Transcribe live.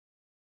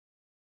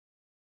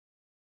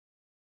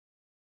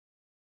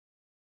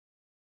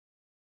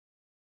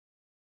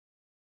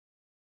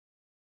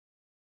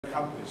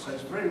companies, so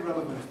it's very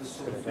relevant to the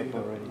sort of thing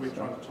that we're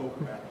trying to talk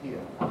about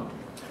here.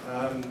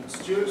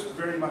 Stuart's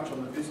very much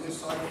on the business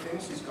side of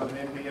things. He's got an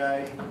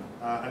MBA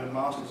and a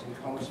Master's in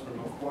Commerce from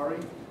Macquarie,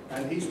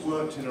 and he's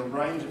worked in a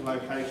range of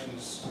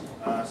locations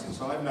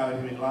since I've known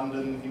him, in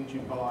London, in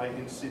Dubai,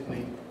 in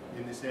Sydney,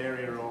 in this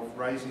area of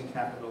raising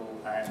capital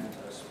and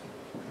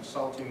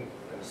consulting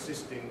and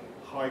assisting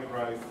high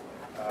growth,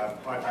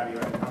 high value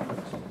added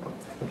companies.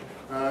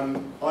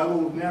 I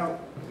will now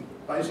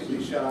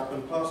basically shut up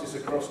and pass this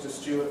across to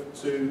Stuart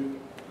to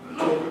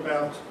talk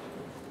about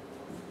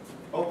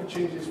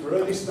opportunities for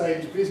early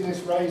stage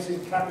business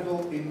raising capital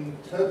in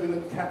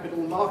turbulent capital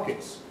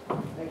markets.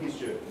 Thank you,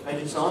 Stuart.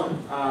 Thank you, Simon.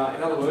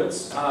 In other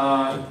words,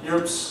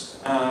 Europe's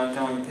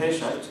going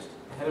pear-shaped.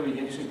 How do we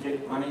actually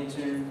get money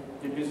to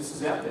get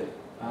businesses out there?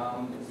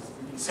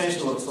 It's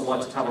essentially what I'd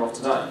like to cover off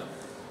today.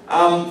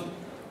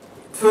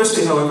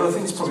 Firstly, however, I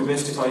think it's probably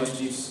best if I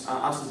introduce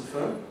us as a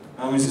firm.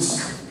 Is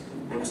this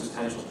works as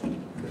casual?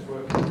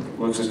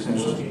 Works as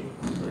casual.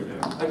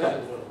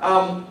 Okay.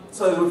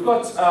 So we've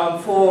got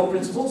 4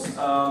 principals.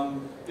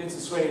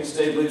 Vincent Sweeney and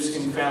Steve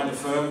Lipskin founded the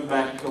firm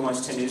back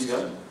almost 10 years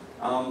ago.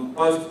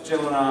 Both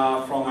gentlemen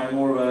are from a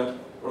more of a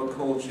what I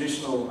call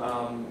traditional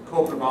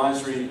corporate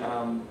advisory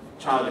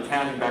chartered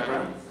accounting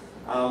background.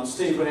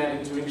 Steve went out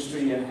into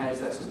industry and has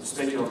that sort of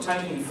perspective of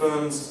taking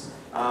firms,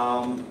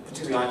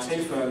 particularly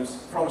IT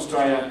firms, from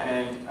Australia,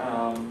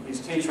 and his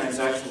key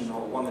transaction,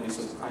 or one that he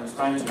sort of claims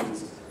fame to,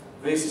 is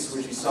Vesis,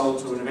 which he sold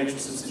to an eventual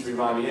subsidiary of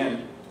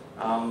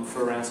IBM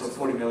for around sort of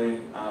 40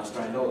 million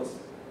Australian dollars.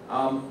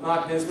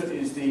 Mark Nesbitt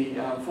is the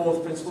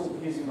 4th principal.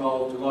 He's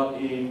involved a lot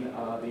in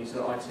the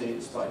sort of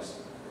IT space.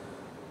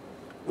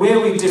 Where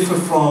we differ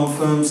from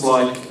firms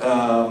like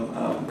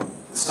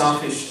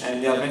Starfish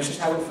and the other venture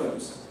capital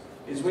firms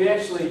is we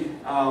actually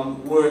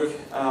work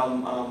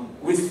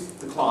with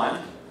the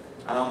client.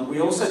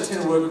 We also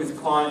tend to work with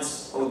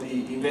clients or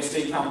the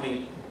investee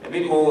company a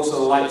bit more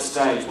sort of late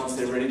stage, once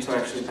they're ready to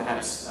actually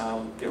perhaps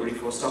get ready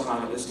for a stock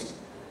market listing.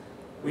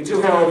 We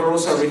do, however,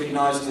 also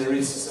recognise that there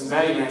is some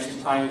value in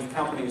actually playing with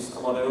companies a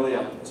lot earlier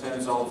in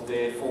terms of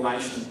their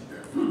formation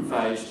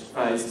phase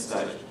and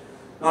stage.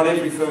 Not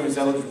every firm is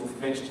eligible for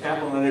venture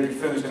capital, not every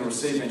firm is going to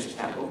receive venture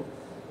capital,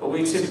 but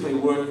we typically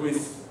work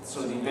with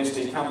sort of the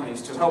investee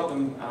companies to help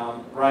them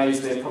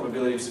raise their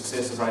probability of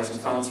success of raising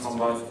funds from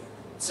both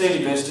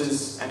seed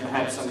investors and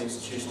perhaps some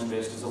institutional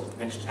investors or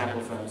venture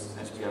capital firms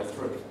as we go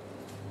through.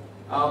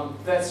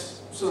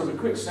 That's sort of a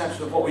quick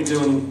snapshot of what we do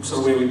and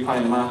sort of where we play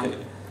in the market.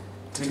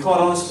 To be quite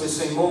honest, we're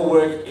seeing more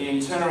work in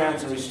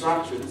turnarounds and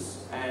restructures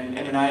and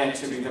M&A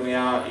activity than we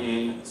are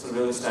in sort of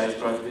early stage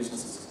growth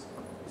businesses.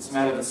 It's a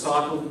matter of the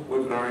cycle.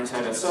 We've got to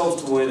orientate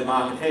ourselves to where the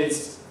market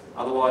heads,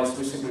 otherwise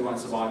we simply won't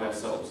survive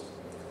ourselves.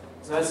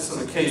 So that's the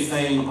sort of key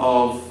theme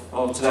of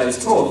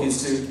today's talk,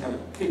 is to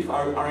keep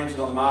oriented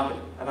on the market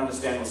and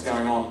understand what's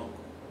going on.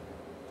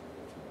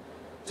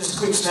 Just a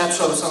quick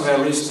snapshot of some of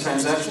our recent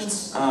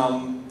transactions.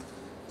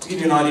 To give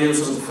you an idea of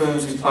sort of the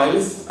firms we play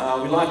with,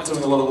 we like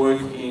doing a lot of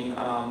work in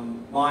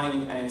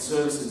mining and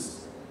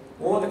services,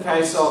 more in the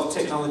case of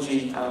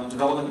technology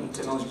development and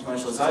technology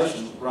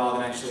commercialisation, rather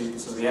than actually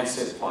sort of the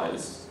asset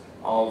players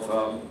of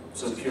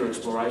sort of pure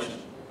exploration.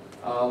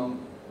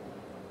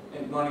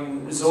 In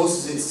mining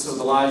resources, it's sort of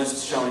the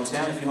largest show in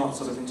town, if you're not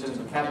sort of in terms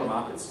of capital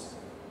markets.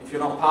 If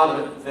you're not part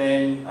of it,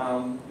 then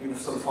you're going to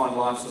sort of find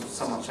life sort of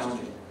somewhat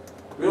challenging.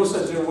 We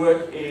also do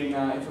work in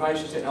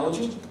information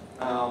technology.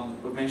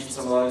 We've mentioned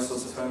some of those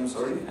sorts of firms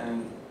already,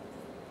 and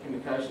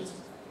communications.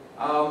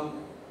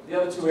 The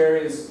other 2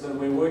 areas that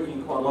we're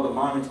working quite a lot at the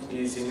moment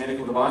is in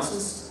medical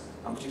devices,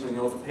 particularly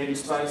in the orthopaedic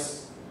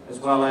space, as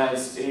well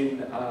as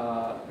in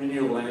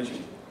renewable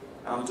energy.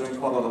 I'm doing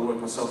quite a lot of work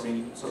myself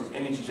in sort of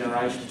energy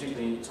generation,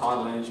 particularly in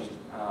tidal energy,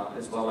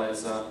 as well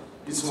as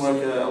did some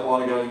work a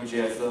while ago in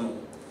geothermal.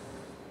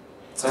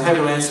 So happy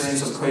to answer any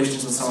sort of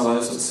questions on some of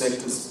those sort of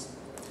sectors.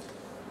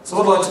 So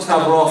what I'd like to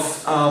cover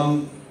off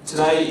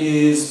today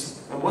is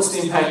what's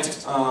the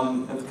impact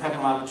of the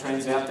capital market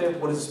trends out there?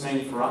 What does this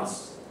mean for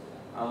us?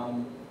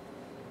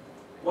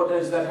 What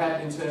does that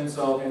have in terms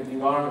of the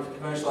environment for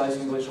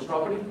commercialising intellectual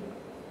property?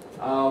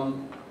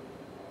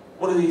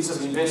 What are these sort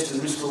of investors'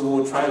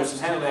 risk-reward trade-offs,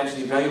 and how do they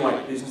actually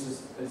evaluate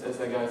businesses as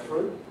they go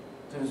through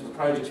in terms of the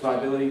project's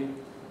viability?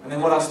 And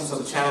then what are some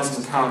sort of channels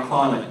in the current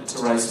climate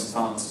to raise some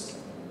funds?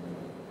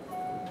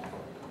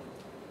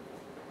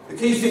 The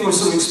key thing we're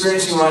sort of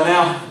experiencing right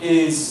now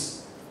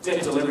is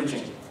debt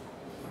deleveraging.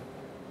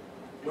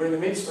 We're in the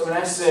midst of an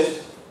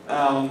asset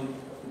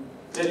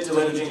debt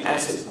deleveraging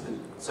asset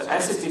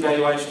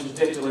devaluation,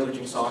 debt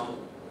deleveraging cycle.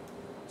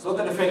 So what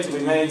that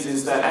effectively means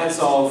is that as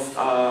of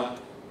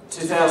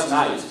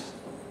 2008,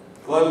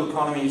 global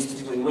economies,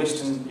 particularly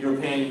Western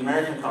European and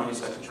American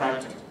economies, are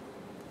contracting.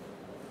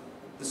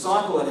 The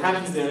cycle that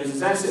happens there is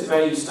as asset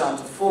values start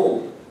to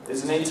fall,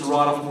 there's a need to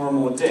write off more and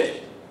more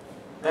debt.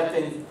 That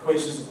then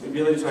questions the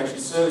ability to actually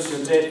service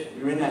your debt.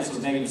 You're in that sort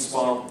of negative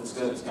spiral that's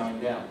going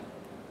down.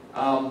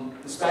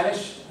 The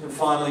Spanish have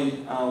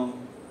finally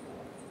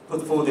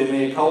put forward their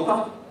mea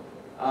culpa.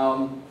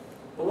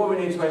 But what we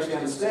need to actually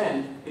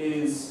understand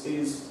is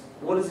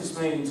what does this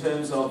mean in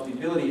terms of the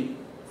ability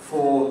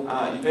for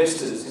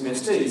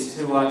investees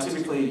who are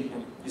typically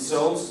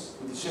yourselves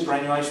with the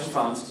superannuation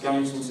funds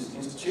going into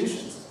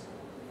institutions?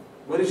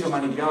 Where does your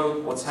money go?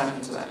 What's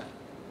happened to that?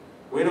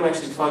 Where do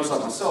actually folks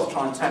like myself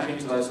try and tap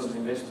into those sort of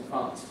investment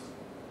funds?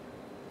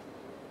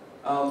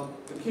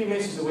 The key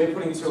message that we're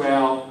putting to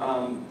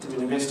our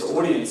typical investor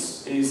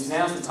audience is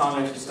now's the time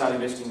to actually start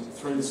investing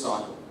through the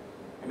cycle.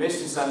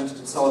 Investing starting to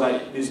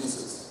consolidate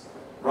businesses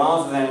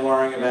rather than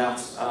worrying about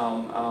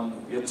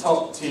your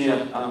top tier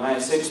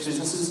ASX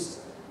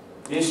businesses.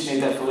 Yes, you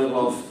need that for a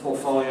level of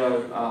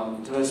portfolio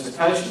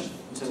diversification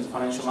in terms of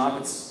financial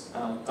markets.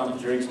 Don't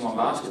put your eggs in one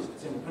basket,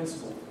 simple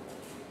principle.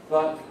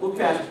 But look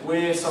at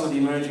where some of the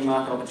emerging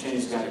market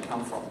opportunities are going to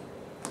come from.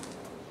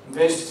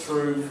 Invest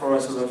through for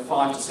a sort of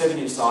 5 to 7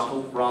 year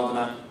cycle rather than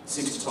a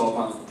 6 to 12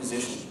 month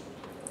position.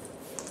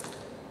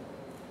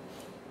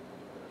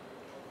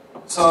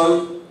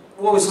 So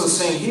what we're sort of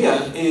seeing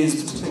here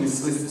is, particularly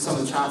with some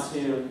of the charts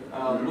here,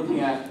 looking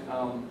at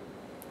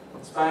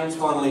Spain's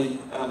finally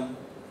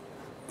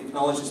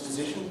acknowledged its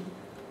position.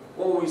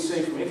 What will we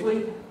see from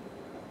Italy?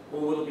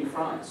 Or will it be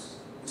France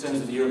in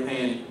terms of the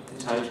European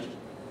contagion?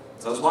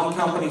 So as one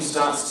country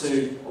starts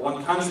to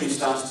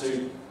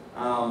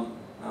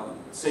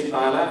seek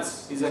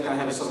bailouts, is that going to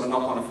have a sort of a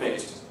knock-on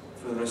effect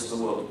for the rest of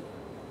the world?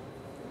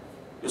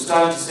 You're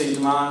starting to see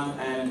demand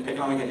and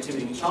economic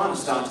activity in China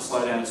start to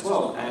slow down as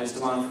well, as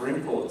demand for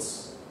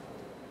imports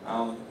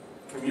from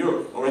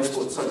Europe, or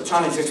exports, so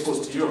Chinese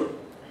exports to Europe,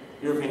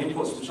 European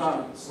imports from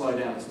China slow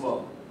down as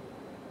well.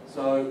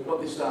 So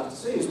what this starts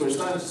to see is we're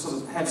starting to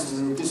sort of have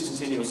some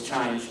discontinuous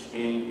change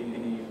in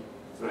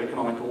the sort of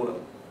economic order.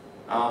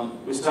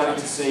 We're starting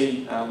to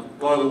see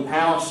global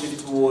power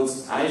shift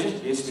towards Asia,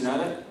 yes we know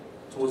that,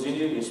 towards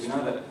India, yes we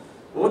know that.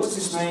 But what does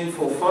this mean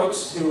for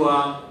folks who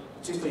are,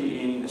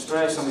 particularly in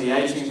Australia, some of the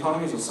ageing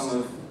economies, or some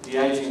of the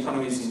ageing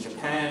economies in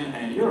Japan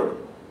and Europe,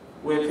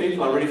 where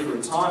people are ready for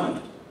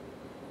retirement,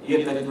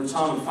 yet the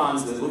retirement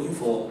funds that they're looking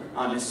for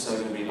aren't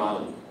necessarily going to be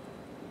available.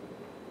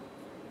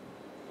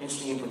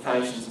 Interesting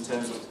implications in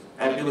terms of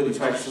our ability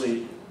to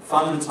actually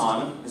fund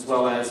retirement as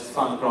well as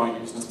fund growing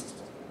businesses.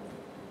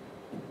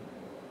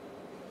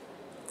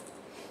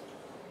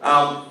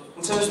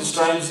 In terms of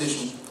Australian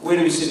position, where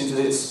do we sit into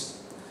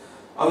this?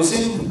 I was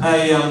in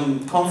a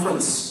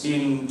conference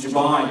in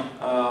Dubai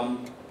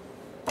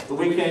the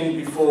weekend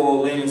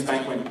before Lehman's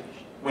Bank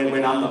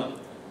went under.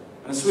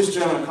 And a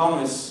Swiss-German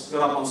economist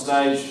got up on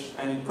stage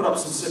and put up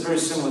some very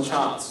similar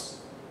charts.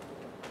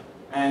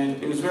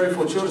 And it was very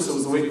fortuitous it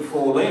was the week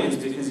before Lehman's,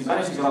 because he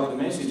basically got up with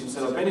a message and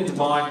said, I've been in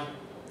Dubai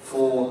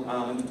for,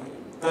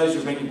 those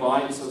who've been in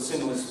Dubai, you sort of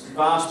seen this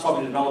vast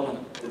property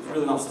development that's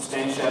really not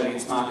substantiating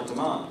against market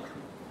demand.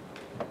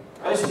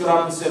 Basically got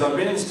up and said, I've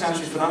been in this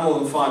country for no more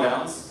than 5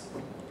 hours,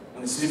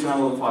 in the city for no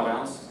more than 5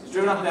 hours. He's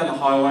driven up and down the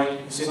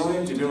highway, he's seen all the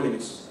empty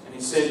buildings, and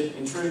he said,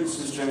 in true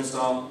Swiss German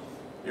style,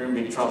 you're in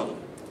big trouble.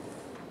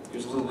 He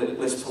was a little bit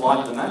less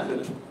polite than that,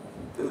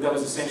 but that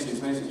was essentially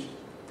his message.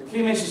 The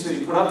key message that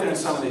he put up there in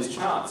some of these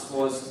charts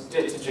was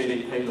debt to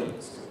GDP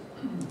levels.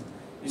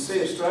 You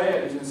see Australia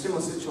is in a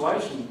similar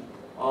situation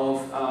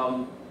of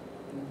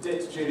debt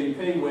to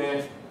GDP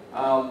where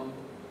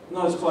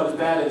not as quite as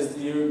bad as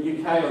the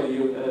UK or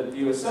the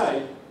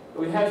USA,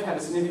 but we have had a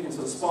significant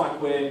sort of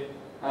spike where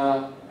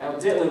our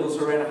debt levels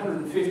are around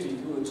 150,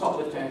 to the top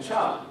left-hand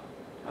chart.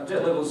 Our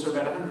debt levels are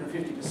about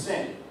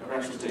 150% of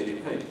actual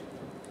GDP.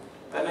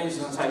 That means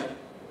it's going to take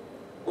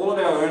all of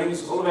our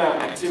earnings, all of our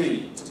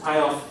activity to pay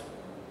off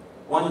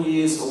 1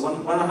 year's or one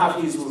and a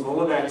half years worth of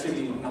all of our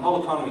activity in the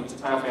whole economy to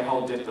pay off our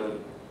whole debt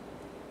burden.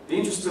 The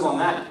interest bill on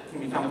that can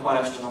become quite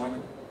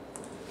astronomical.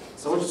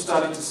 So what you're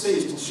starting to see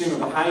is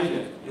consumer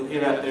behaviour. You'll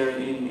hear out there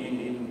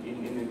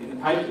in the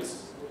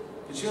papers.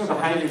 Consumer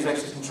behaviour is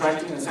actually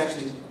contracting, and it's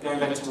actually going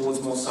back towards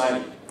more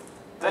saving.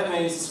 That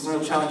means some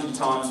real challenging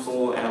times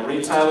for our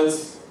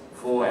retailers,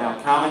 for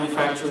our car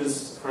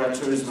manufacturers, for our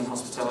tourism and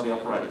hospitality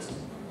operators.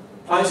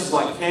 Places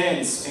like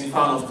Cairns in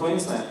far north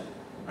Queensland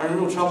are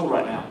in real trouble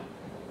right now.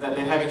 That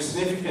they're having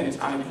significant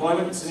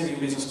unemployment,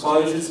 significant business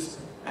closures,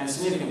 and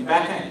significant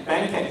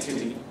bank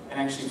activity, and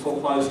actually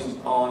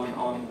foreclosing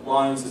on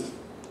loans that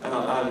are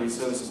not able to be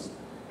serviceable.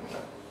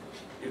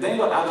 You've then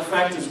got other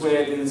factors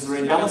where there's a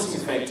rebalancing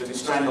effect of the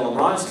Australian dollar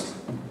rising.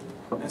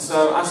 And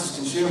so us as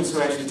consumers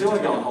who actually do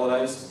want to go on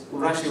holidays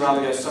would actually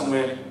rather go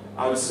somewhere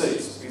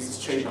overseas because it's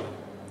cheaper.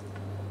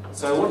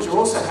 So what you're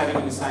also having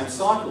in the same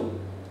cycle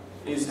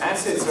is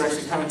assets are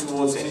actually coming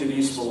towards the end of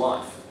useful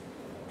life.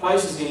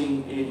 Places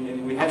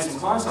we had some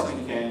clients up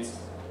in Cairns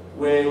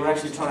where we're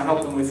actually trying to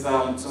help them with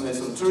some of their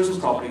sort of tourism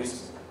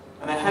properties,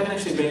 and they hadn't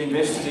actually been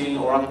invested in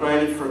or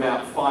upgraded for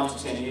about 5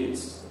 to 10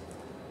 years.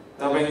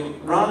 They've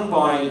been run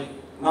by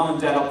mum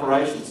and dad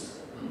operations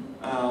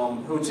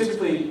who are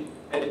typically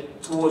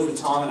towards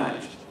retirement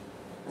age.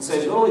 And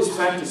so all these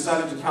factors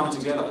starting to come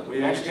together,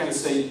 we're actually going to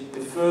see a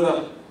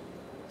further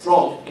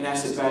drop in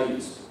asset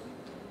values.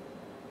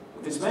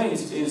 What this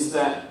means is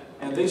that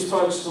these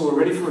folks who are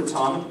ready for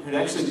retirement, who'd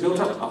actually built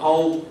up a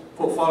whole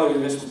portfolio of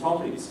investment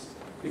properties,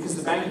 because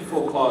the bank had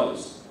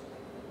foreclosed,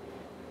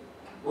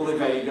 all their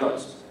value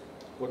goes.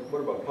 What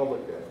about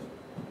public debt?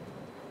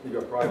 You've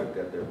got private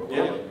debt there, but what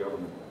about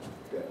government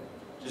debt?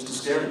 Just as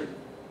scary.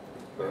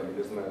 But I mean,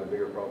 isn't that a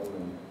bigger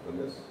problem than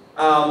this?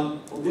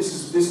 Well,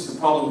 this is the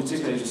problem,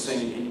 particularly just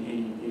seen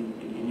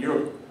in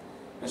Europe.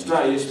 In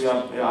Australia, yes, we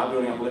are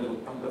building up a level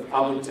of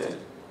public debt.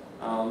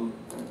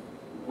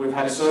 We've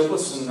had a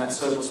surplus, and that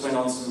surplus went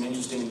on some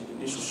interesting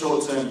initial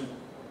short-term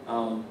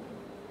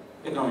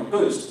economic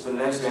boost, but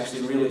it has to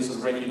actually really sort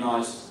of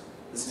recognise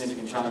the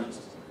significant challenges.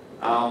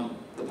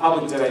 The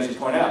public debt, as you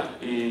point out,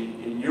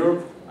 in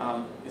Europe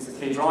is the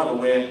key driver,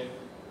 where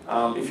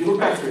if you look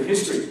back through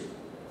history,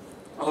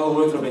 a lot of the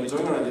work that I've been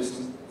doing around this,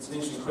 and it's an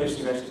interesting question,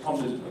 you've actually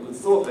prompted a good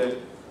thought there,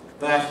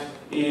 that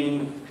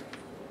in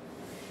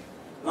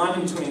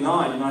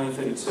 1929 and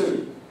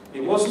 1932,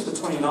 it wasn't the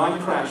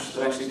 29 crash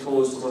that actually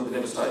caused a lot of the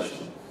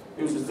devastation.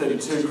 It was the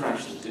 32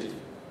 crash that did.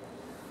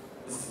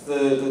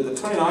 The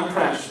 29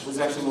 crash was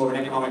actually more of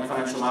an economic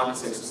financial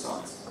markets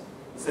exercise.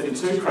 The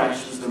 32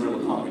 crash was the real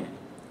economy.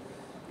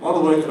 A lot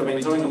of the work that I've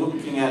been doing,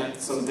 looking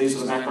at sort of these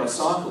sort of macro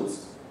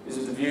cycles, is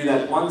with the view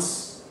that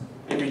once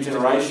every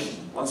generation,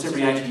 once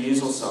every 80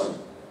 years or so,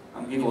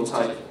 give or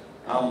take,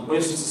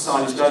 Western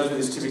societies go through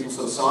this typical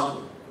sort of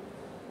cycle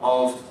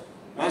of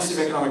massive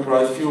economic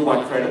growth fueled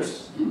by credit.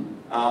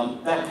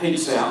 That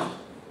peaks out.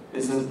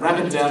 There's a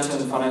rapid downturn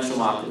in the financial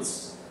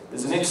markets.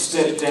 There's a next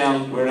step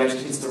down where it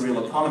actually hits the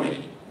real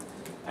economy.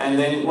 And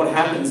then what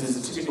happens is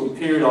a typical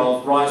period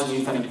of rising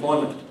youth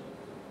unemployment.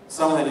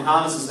 Someone then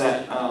harnesses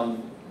that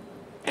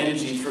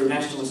energy through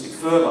nationalistic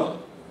fervour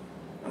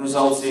and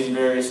results in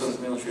various sort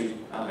of military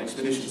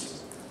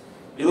expeditions.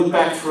 You look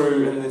back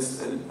through, and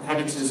there's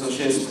happy to sort of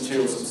share some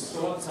materials.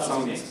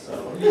 Some a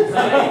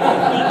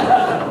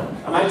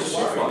major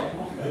shift, right?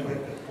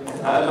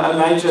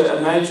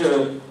 A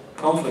major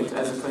conflict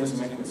as a cleansing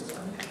mechanism.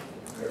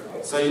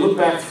 So you look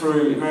back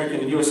through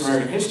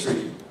US-American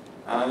history,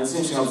 there's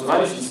interesting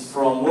observations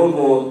from World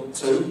War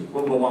II,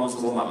 World War I was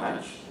the warm-up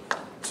match,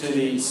 to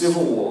the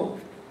Civil War,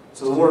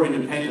 to the War of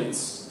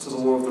Independence, to the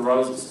War of the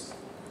Roses.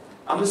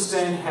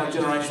 Understand how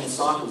generational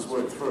cycles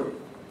work through.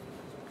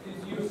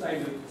 You were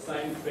saying that the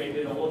same thing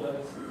in all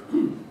those?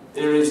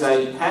 There is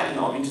a pattern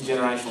of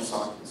intergenerational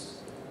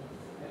cycles.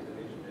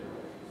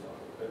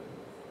 But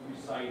you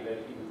saying that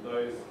in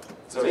those...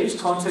 So each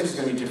context is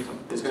going to be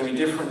different. There's going to be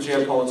different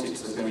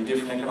geopolitics, there's going to be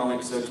different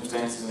economic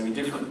circumstances, there's going to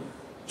be different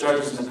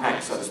jokers in the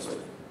pack, so to speak.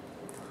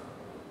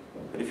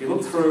 But if you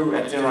look through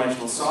at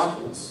generational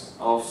cycles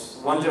of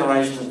one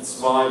generation that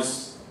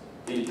survives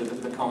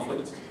the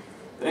conflict,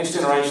 the next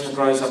generation that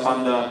grows up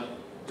under,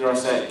 dare I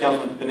say it,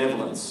 government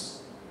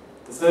benevolence,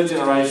 the third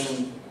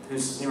generation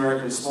who's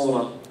numerically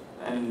smaller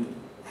and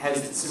has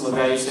a similar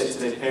value set to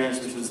their parents,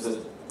 which was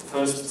the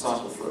first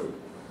cycle through,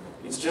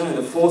 it's generally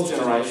the fourth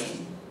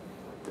generation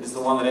that is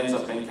the one that ends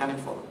up being cannon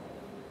fodder.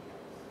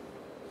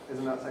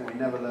 Isn't that saying we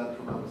never learn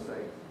from our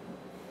mistakes?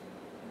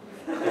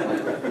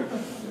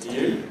 Do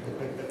you?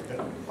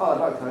 Well, I'd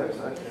like to hope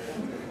so.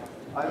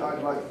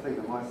 I'd like to think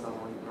that my son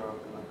wouldn't grow up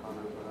in that kind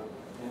of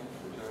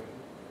situation.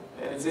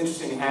 And it's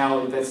interesting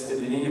how that's at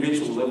an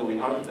individual level we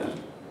hope that,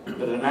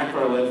 but at a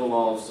macro level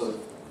of sort of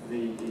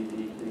the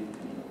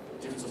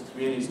difference of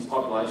communities and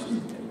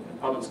populations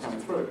and publics coming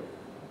through,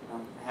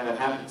 how that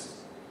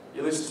happens.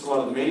 You listen to a lot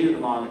of the media at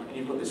the moment, and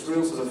you've got this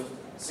real sort of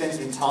sense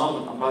of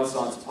entitlement on both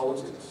sides of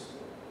politics.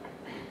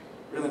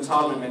 Real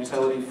entitlement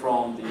mentality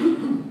from the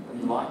and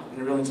the like,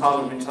 and a real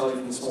entitlement mentality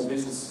from the small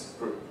business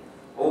group,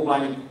 all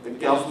blaming the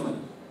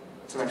government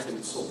to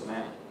actually sort them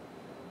out.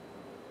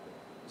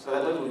 So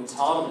that level of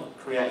entitlement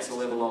creates a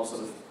level of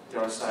sort of,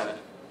 dare I say it,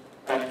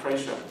 back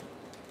pressure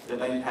that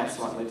then perhaps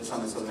might lead to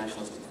some sort of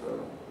nationalistic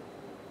fervour.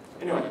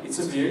 Anyway, it's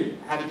a view.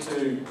 Happy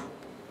to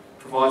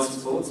provide some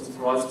thoughts and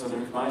provide some sort of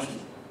information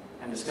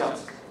and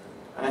discuss.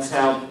 And that's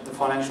how the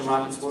financial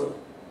markets work.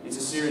 It's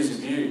a series of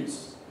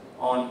views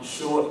on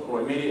short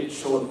or immediate,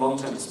 short and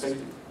long-term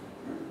perspective.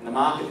 And the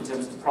market, in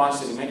terms of the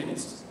price-setting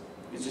mechanism,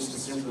 is just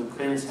simply the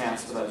clearance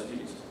house for those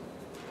views.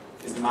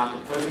 Is the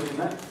market perfect in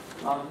that?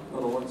 No,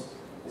 not always.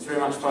 It's very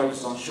much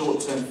focused on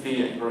short-term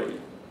fear and greed.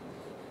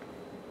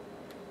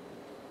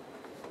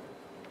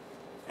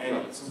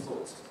 Anyway, some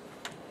thoughts.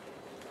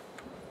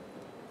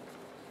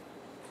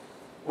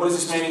 What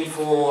does this mean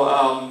for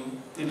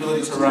the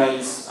ability to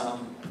raise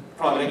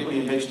private equity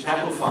and venture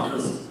capital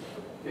funds?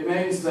 It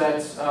means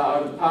that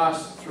over the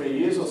past 3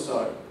 years or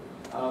so,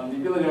 the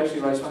ability to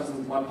actually raise funds,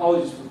 and my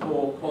apologies for the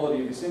poor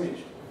quality of this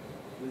image,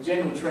 the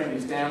general trend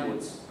is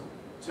downwards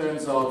in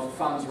terms of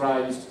funds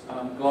raised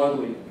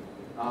globally,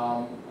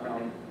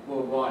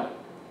 worldwide.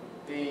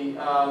 The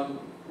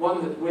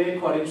one that we're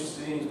quite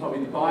interested in is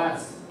probably the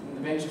buyouts and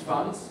the venture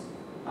funds.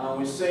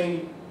 We've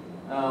seen,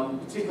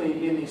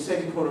 particularly in the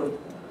second quarter of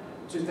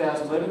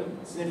 2011,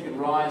 a significant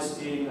rise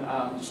in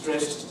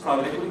distressed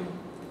private equity.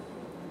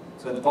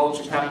 So the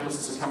vulture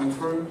capitalists are coming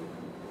through,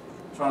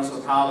 trying to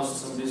sort of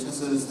harvest some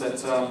businesses that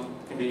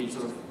can be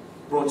sort of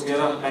brought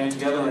together, banged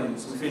together, and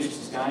some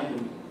efficiencies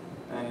gained,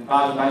 and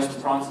bargain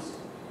basement prices.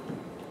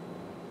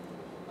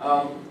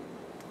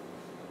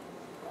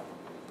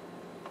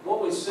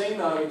 What we're seeing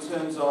though in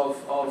terms of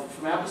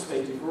from our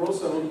perspective, we're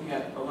also looking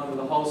at a lot of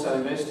the wholesale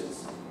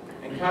investors,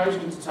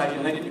 encouraging them to take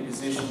an equity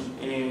position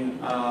in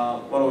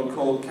what I would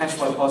call cash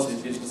flow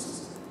positive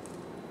businesses.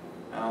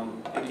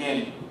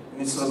 Again, in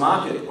this sort of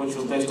market, what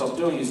you're best off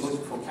doing is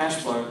looking for cash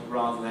flow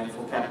rather than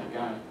for capital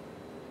gain.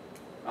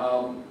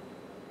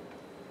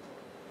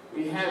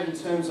 We have, in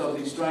terms of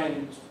the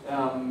Australian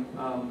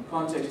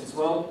context as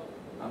well,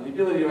 the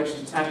ability to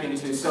actually tap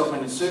into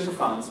self-managed super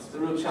funds. The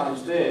real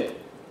challenge there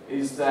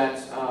is that,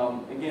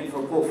 again,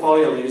 for a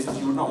portfolio reasons,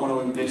 you would not want to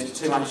invest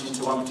too much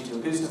into one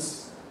particular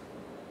business,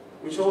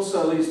 which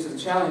also leads to the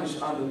challenge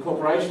under the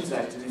Corporations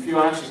Act. If you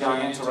are actually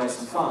going out to raise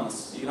some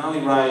funds, you can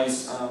only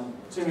raise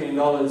 $2 million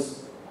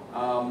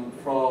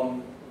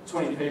from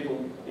 20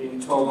 people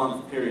in a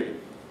 12-month period.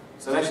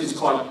 So it actually is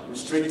quite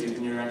restrictive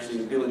in your actually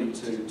ability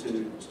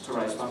to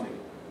raise funding.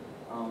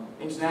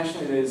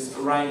 Internationally, there's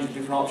a range of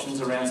different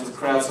options around sort of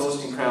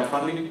crowdsourcing and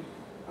crowdfunding.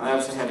 And they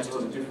obviously have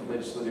sort of different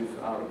legislative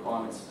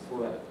requirements for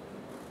that.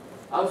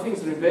 Other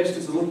things that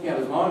investors are looking at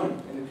the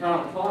moment in the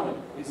current climate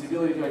is the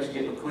ability to actually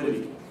get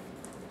liquidity.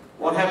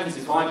 What happens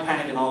if I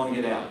panic and I want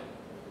to get out?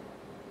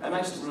 That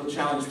makes it a real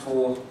challenge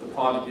for the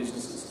private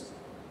businesses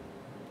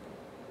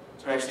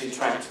to actually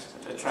attract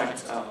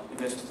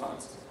investment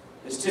funds.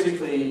 There's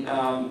typically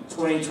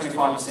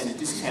 20-25%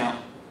 discount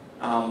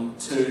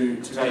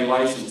to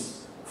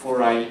valuations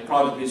for a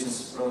private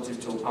business relative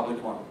to a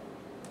public one.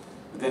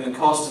 But then the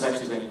cost of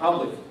actually being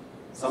public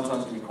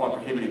sometimes can be quite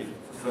prohibitive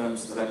for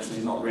firms that are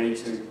actually not ready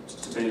to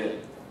be there.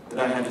 They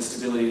don't have the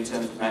stability in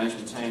terms of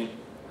management team,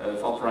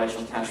 of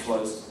operational cash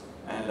flows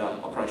and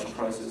operational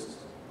processes.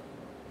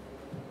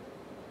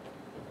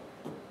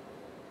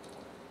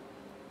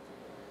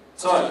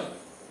 So,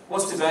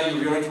 what's the value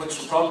of your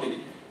intellectual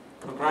property?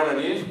 A great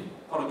idea,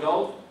 pot of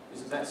gold?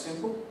 Is it that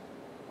simple?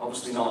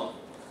 Obviously not.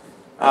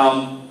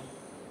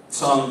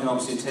 Simon can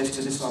obviously attest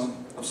to this.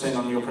 I've seen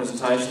on your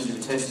presentations you've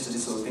attested to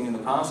this sort of thing in the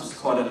past. It's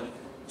quite a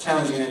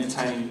challenging and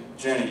entertaining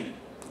journey.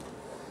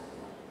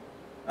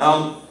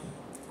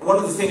 One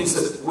of the things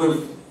that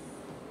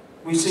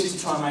we seek to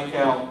try and make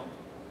our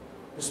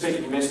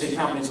prospective investee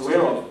companies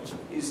aware of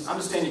is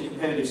understanding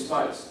competitive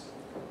space.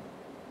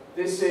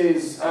 This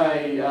is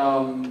a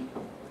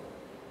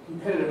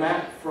competitive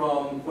map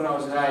from when I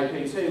was at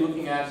AAPT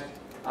looking at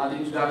the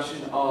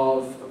introduction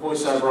of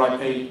voice over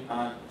IP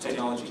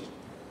technology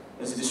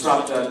as a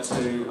disruptor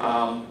to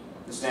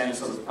the standard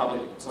sort of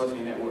public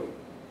telephony network.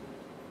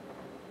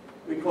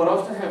 We quite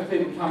often have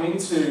people come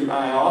into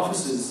our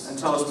offices and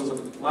tell us we've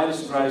got the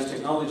latest and greatest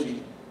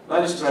technology,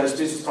 latest and greatest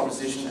business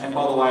proposition, and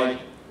by the way,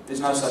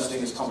 there's no such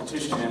thing as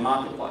competition in our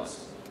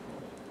marketplace.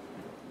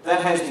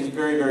 That has me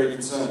very, very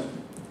concerned,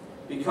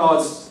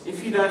 because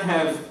if you don't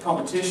have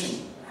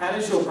competition, how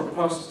does your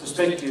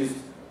prospective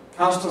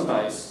customer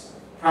base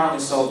currently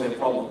solve their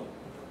problem?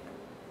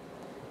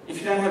 If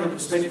you don't have a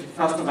prospective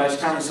customer base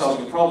currently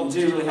solving a problem, do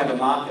you really have a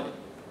market?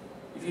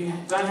 If you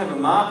don't have a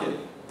market,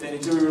 then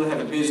do we really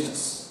have a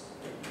business?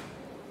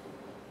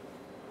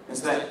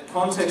 It's that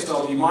context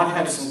of you might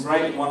have some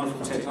great and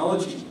wonderful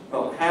technology,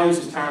 but how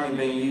is it currently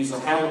being used,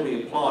 or how will it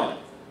be applied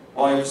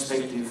by your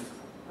prospective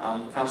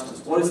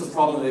customers? What is the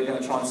problem they're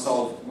going to try and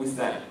solve with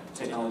that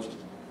technology?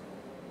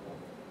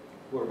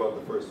 What about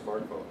the first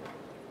smartphone?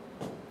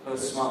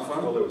 First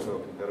smartphone? Well, there was no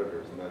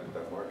competitors in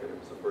that market. It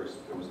was the first.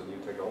 It was a new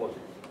technology.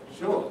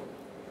 Sure,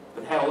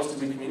 but how else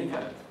did we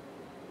communicate?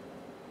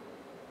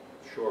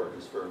 Sure,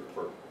 just for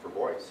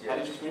voice. Yeah. How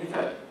did you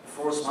communicate?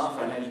 Before a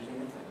smartphone, how did you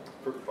communicate?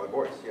 By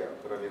voice, yeah.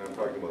 But I mean, I'm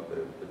talking about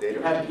the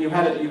data. You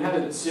had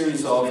a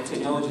series of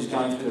technologies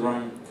going through their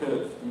own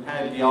curve. You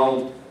had the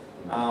old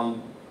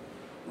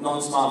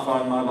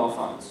non-smartphone mobile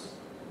phones.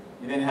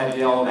 You then had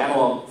the old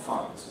analog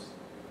phones.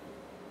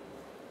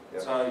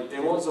 Yep. So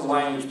there was a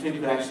way in which people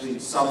could actually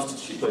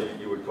substitute. So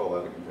you would call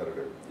that a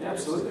competitor? Yeah,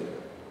 absolutely.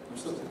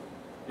 Absolutely.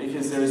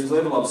 Because there is a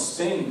level of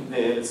spin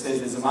there that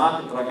says there's a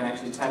market that I can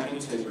actually tap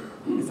into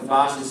with a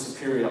vastly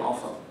superior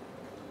offer.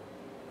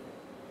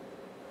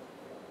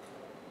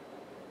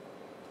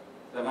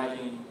 Is that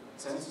making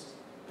sense?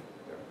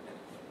 Yeah.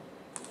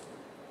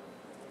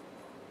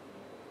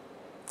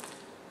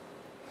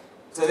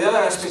 So the other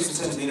aspects in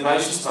terms of the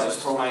innovation space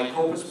from a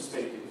corporate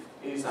perspective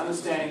is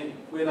understanding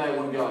where they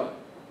want to go.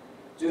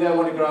 Do they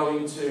want to grow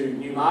into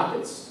new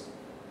markets?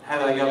 How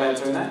do they go about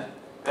doing that?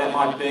 That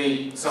might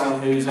be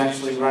someone who's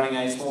actually running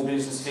a small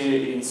business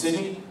here in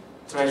Sydney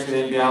to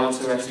actually then be able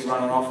to actually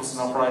run an office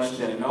and operation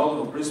down in Melbourne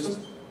or Brisbane.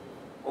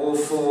 Or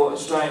for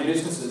Australian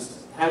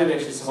businesses, how do we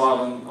actually survive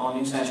on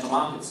international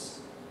markets?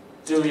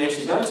 Do we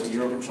actually go to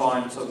Europe and try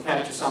and sort of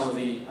capture some of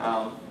the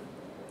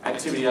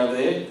activity over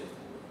there?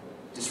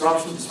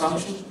 Disruption,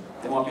 dysfunction,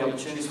 there might be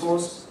opportunities for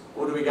us.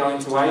 Or do we go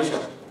into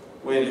Asia,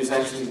 where there's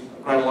actually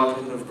a greater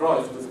likelihood of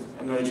growth with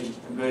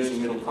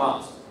emerging middle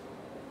class?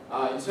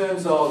 In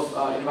terms of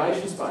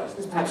innovation space,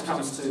 this perhaps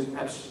comes to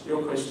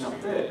your question up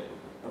there,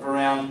 of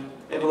around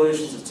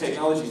evolutions of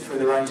technology through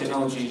their own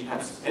technology,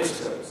 perhaps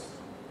S-curves,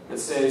 that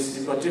says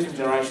you've got different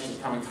generations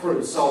coming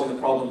through, solving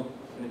the problem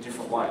in a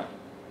different way.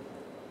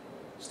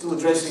 Still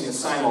addressing the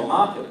same old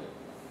market,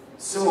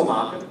 similar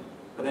market,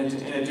 but in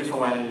a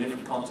different way, in a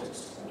different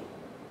context.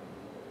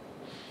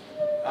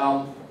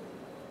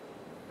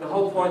 The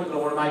whole point that I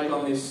want to make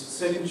on this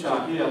second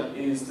chart here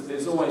is that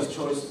there's always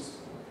choices.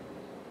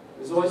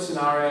 There's always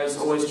scenarios,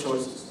 always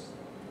choices.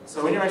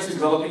 So when you're actually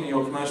developing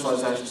your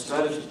commercialisation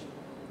strategy,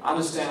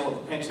 understand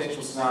what the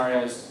potential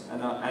scenarios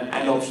and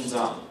options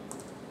are.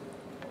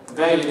 The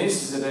value in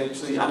this is that it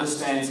actually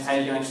understands how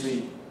you can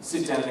actually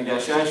sit down in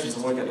negotiations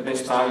and work out the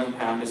best bargaining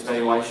power and best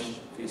valuation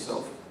for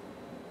yourself.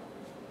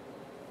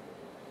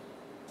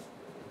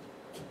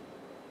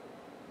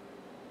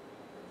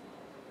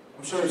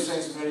 I'm sure you've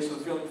seen some very sort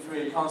of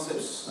familiar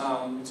concepts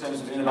in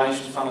terms of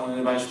innovation funnel and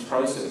innovation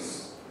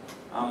process.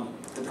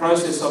 The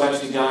process of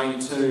actually going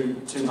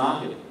to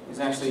market is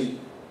actually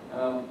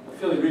a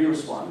fairly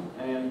rigorous one,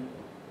 and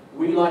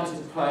we like to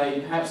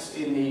play perhaps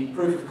in the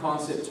proof of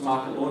concept to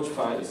market launch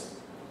phase.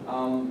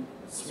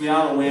 So we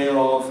are aware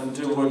of and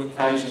do work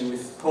occasionally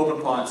with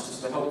corporate clients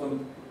just to help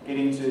them get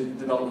into the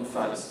development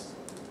phase.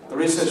 The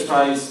research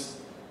phase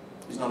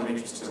is not of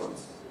interest to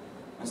us.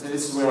 And so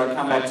this is where I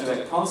come back to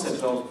that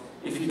concept of,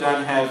 if you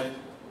don't have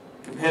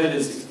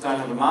competitors, if you don't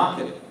have a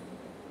market,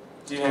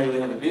 do you really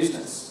have a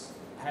business?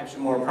 Perhaps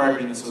you're more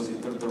appropriate in the sort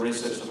of the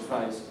research sort of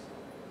phase.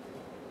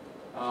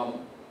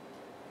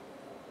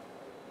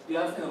 The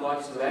other thing I'd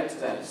like to add to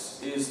that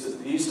is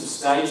that the use of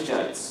stage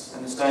gates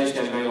and the stage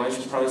gate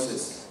evaluation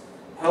process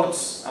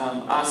helps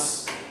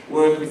us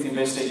work with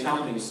investee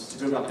companies to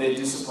build up their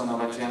discipline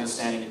of actually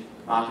understanding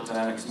market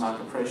dynamics,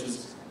 market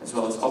pressures, as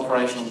well as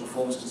operational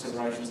performance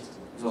considerations,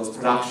 as well as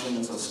production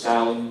and sort of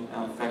scaling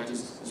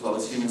factors, as well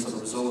as human sort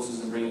of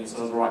resources and bringing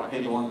sort of the right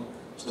people on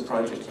to the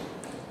project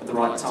at the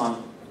right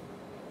time.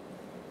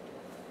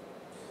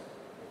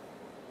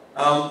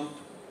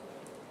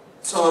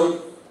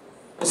 So,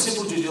 a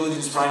simple due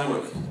diligence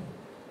framework.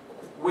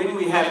 When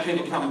we have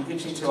people come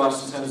pitching to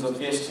us in terms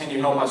of, yes, can you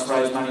help us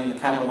raise money in the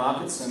capital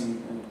markets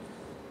and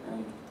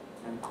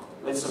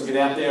let's sort of get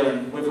out there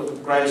and we've got the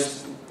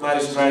latest and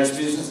greatest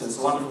business, it's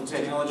a wonderful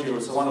technology or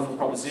it's a wonderful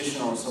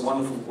proposition or it's a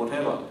wonderful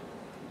whatever.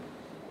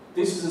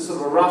 This is a sort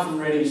of a rough and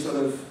ready sort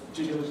of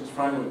due diligence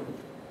framework.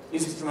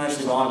 Is it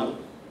commercially viable?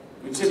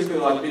 We typically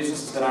like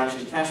businesses that are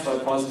actually cash flow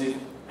positive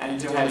and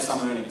do have some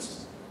earnings.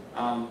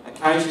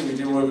 Occasionally we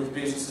do work with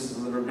businesses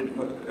that are a bit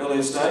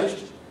earlier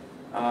stage,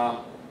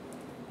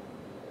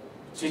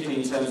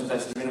 particularly in terms of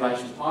that sort of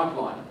innovation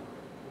pipeline.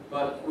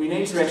 But we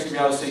need to actually be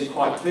able to see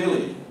quite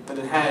clearly that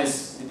it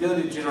has the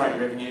ability to generate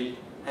revenue,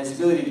 has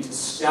the ability to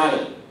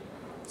scale.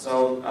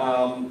 So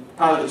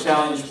part of the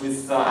challenge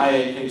with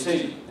AAPT,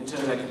 in terms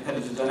of that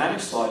competitive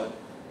dynamics slide,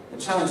 the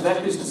challenge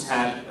that business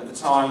had at the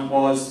time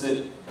was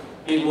that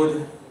it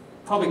would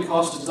probably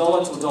cost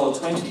 $1 to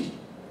 $1.20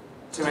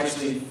 to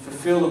actually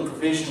fulfil and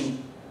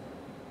provision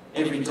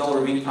every dollar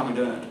of income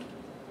it earned.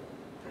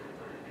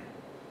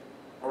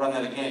 I'll run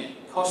that again.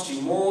 It cost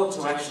you more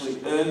to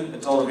actually earn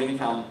 $1 of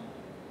income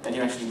than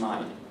you actually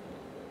made.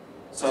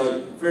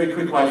 So, very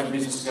quick way for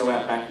business to go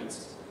out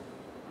backwards.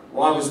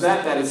 Why was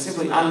that? That is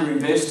simply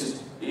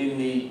underinvested in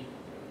the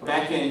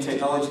back-end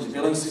technology, the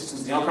billing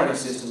systems, the operating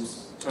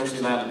systems, to actually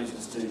allow the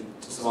business to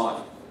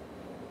survive.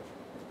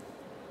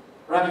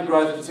 Rapid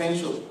growth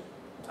potential.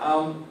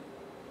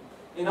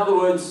 In other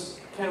words,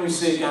 can we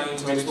see it going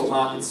into export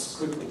markets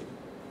quickly?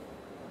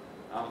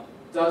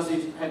 Does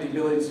it have the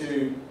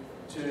ability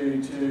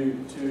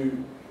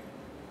to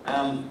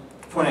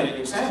point out an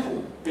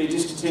example, be a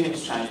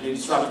discontinuous change, be a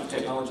disruptive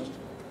technology?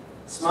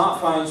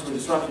 Smartphones were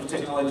disruptive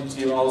technology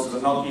to your old sort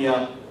of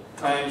Nokia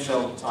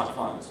clamshell type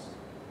phones.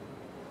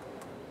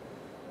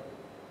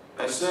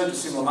 They served a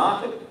similar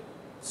market,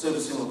 served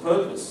a similar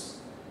purpose,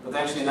 but they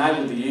actually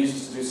enabled the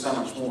users to do so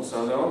much more.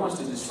 So they're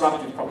almost a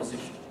disruptive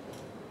proposition.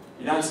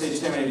 You don't see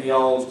too many of the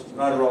old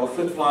Motorola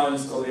flip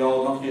phones or the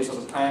old Nokia sort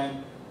of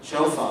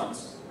clamshell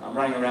phones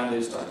running around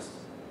these days.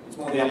 It's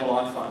more the Apple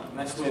iPhone, and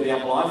that's where the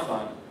Apple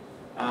iPhone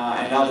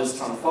and others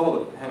trying to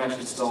follow it have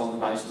actually stolen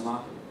the base of the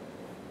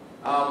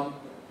market.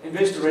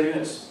 Investor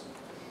readiness.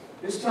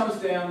 This comes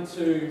down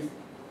to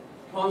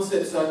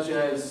concepts such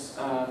as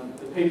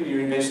the people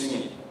you're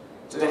investing in.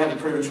 Do they have a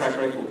proven track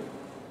record?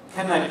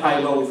 Can they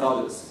pay well with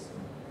others?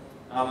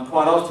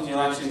 Quite often you'll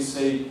actually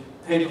see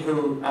people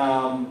who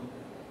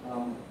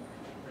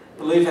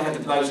believe they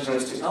have the latest and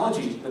greatest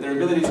technology, but their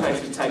ability to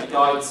actually take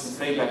guidance and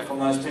feedback from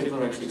those people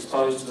who are actually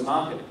exposed to the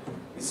market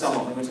is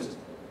somewhat limited.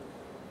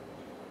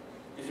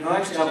 If you're not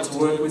actually able to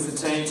work with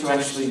the team to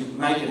actually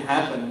make it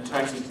happen and to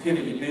actually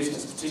pivot your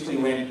business,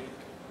 particularly when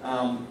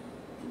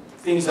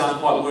things aren't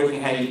quite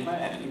working how you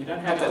planned, if you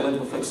don't have that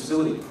level of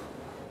flexibility,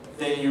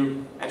 then you're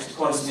actually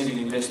quite a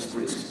significant investment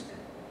risk.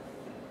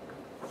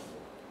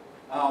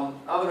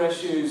 Other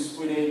issues,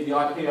 we need the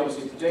IP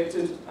obviously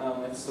protected,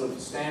 that's sort of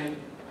the standard.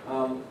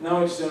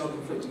 No external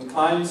conflicting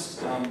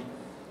claims.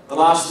 The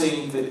last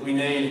thing that we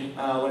need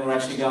when we're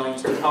actually going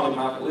to a public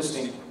market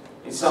listing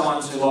is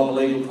someone to lob a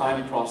legal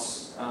claim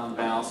across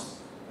bows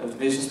of the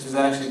business, because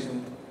that actually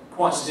can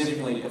quite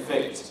significantly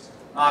affect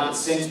market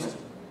sentiment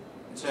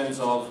in terms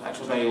of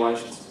actual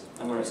valuations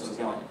and where it's sort of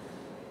going.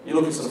 You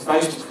look at sort of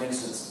Facebook, for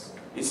instance,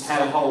 it's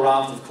had a whole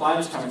raft of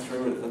claims coming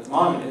through at the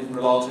moment in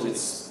relation to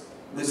its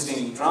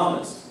listing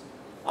dramas.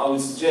 I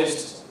would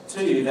suggest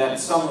to you that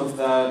some of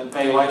the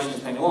valuation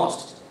that's been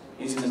lost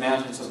is in the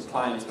mountains of the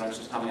claims that are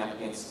actually coming up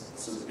against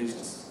sort of the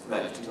business for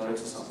that particular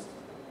exercise.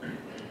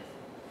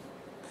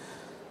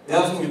 The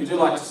other thing we do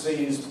like to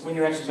see is when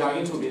you're actually going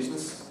into a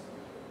business,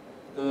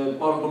 the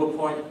bottom bullet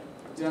point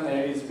down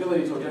there is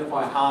ability to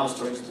identify a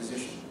harvest or exit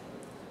position.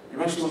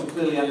 You actually want to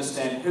clearly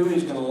understand who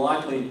is going to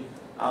likely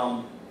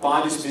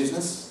buy this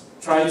business.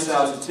 Trade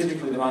sales are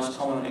typically the most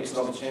common exit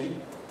opportunity.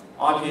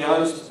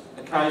 IPOs,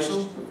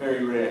 occasional, but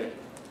very rare.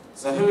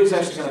 So who is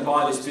actually going to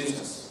buy this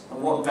business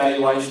and what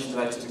valuation do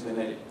they typically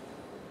need?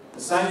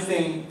 The same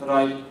thing that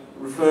I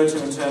refer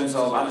to in terms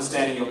of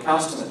understanding your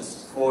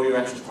customers for your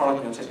actual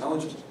product and your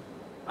technology.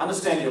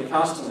 Understand your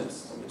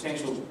customers and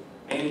potential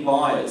end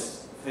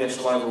buyers for the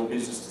actual overall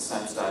business at the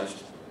same stage.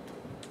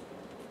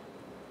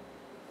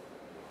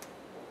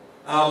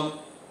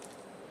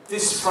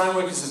 This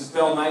framework is a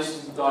Bell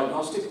Mason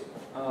diagnostic.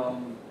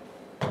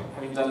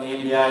 Having done the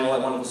MBA and all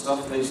that wonderful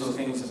stuff, these sort of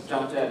things have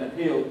jumped out and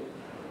appealed.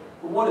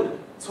 But what it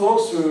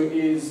talks through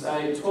is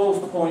a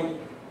 12-point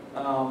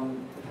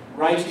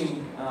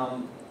rating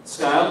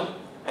scale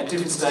at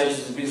different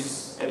stages of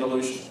business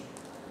evolution.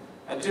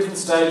 At different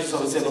stages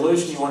of its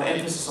evolution, you want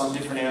emphasis on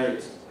different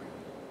areas.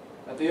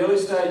 At the early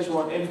stage, you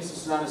want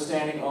emphasis and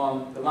understanding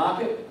on the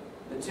market,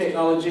 the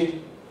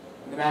technology,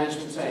 and the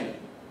management team.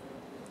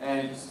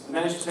 And the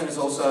management team is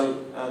also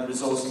the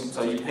resourcing,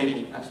 so your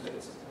people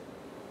aspects.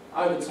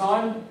 Over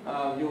time,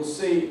 you'll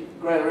see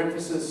greater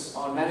emphasis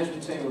on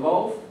management team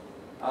evolve.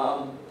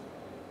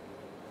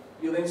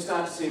 You'll then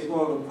start to see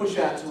more of a push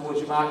out towards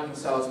your marketing,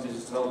 sales and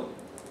business development.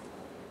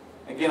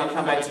 Again, I'll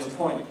come back to the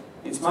point.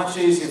 It's much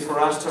easier for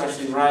us to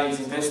actually raise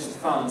investment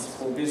funds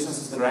for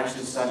businesses that are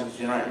actually starting to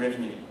generate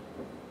revenue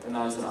than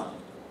those that aren't.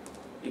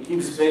 It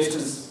gives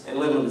investors a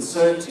level of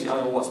certainty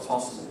over what's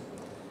possible.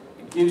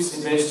 It gives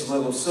investors a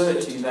level of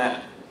certainty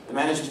that the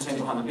management team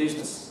behind the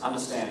business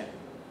understand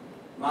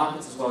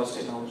markets as well as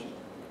technology.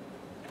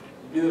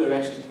 The ability to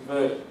actually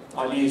convert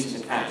ideas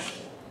into cash.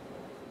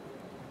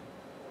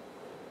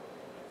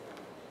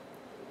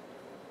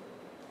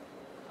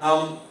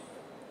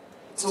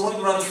 So I want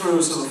to run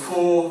through sort of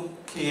 4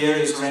 key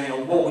areas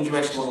around what would you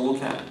actually want to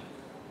look at.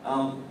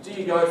 Do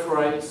you go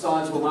for a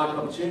sizable market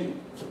opportunity?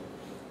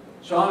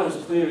 China is a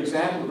clear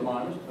example at the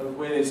moment of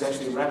where there's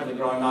actually a rapidly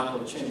growing market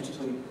opportunity,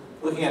 particularly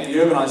looking at the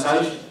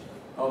urbanisation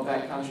of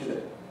that country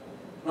there.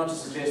 Not to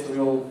suggest that we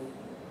all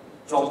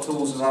drop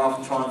tools and run off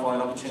and try and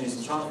find opportunities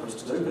in China for us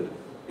to do,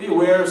 but be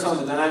aware of some of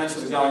the dynamics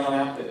that are going on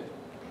out there.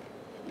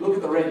 Look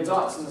at the red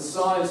dots and the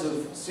size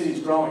of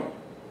cities growing.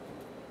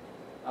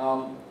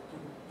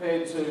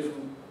 Compared to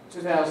from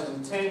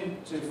 2010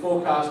 to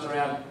forecast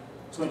around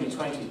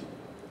 2020.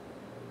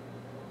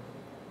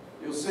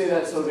 You'll see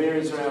that sort of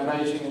areas around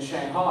Beijing and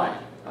Shanghai,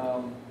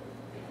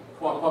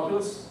 quite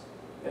populous.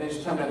 And as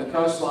you come down the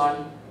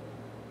coastline,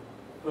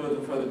 further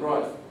and further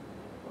growth.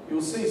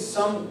 You'll see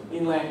some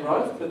inland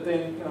growth, but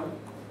then,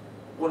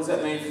 what does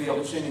that mean for the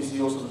opportunities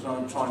you're also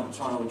trying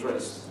to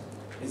address?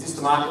 Is this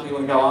the market you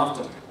want to go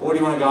after? Or do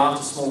you want to go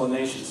after smaller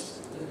niches?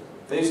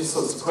 These are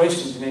sorts of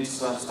questions you need to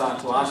start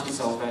to ask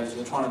yourself as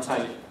you're trying to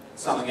take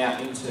something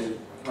out into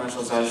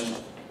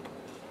commercialisation.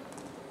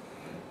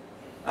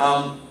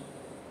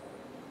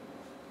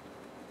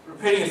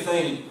 Repeating a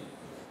theme.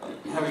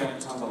 How are we going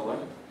to time, by the way?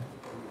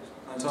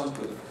 No, time's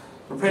good.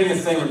 Repeating a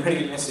theme,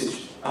 repeating a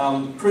message.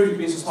 Improve your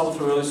business model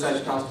through early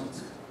stage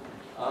customers.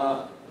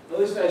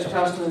 Early stage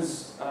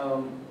customers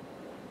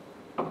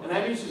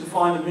enable you to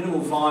define a minimal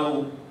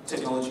viable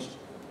technology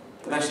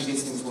that actually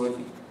gets things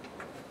working.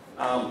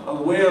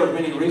 Aware of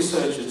many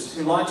researchers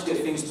who like to get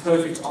things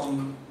perfect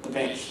on the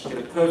bench, get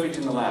it perfect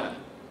in the lab.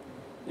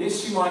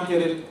 Yes, you might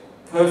get it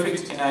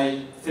perfect in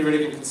a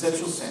theoretical,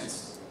 conceptual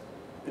sense,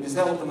 but is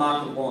that what the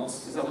market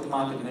wants? Is that what the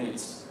market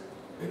needs?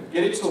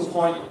 Get it to a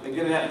point that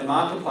get it out in the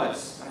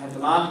marketplace and have the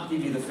market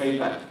give you the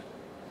feedback.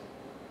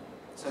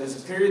 So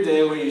there's a period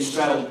there where you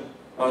straddle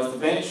both the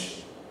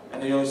bench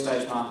and the early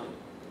stage market.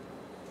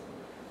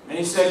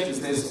 Many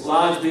sectors, there's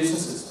large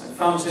businesses, and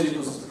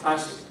pharmaceuticals is the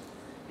classic.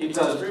 It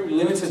does very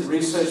limited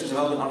research and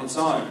development on its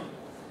own.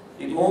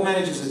 It more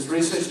manages its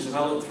research and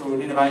development through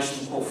an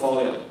innovation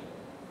portfolio.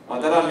 By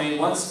that I mean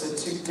once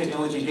the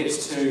technology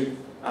gets to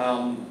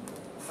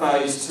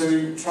phase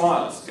 2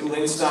 trials, it will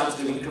then start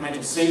to do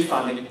incremental seed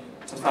funding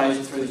to phase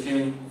it through the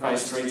human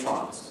phase 3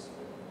 trials.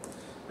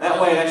 That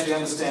way it actually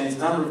understands a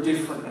number of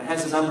different, and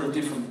has a number of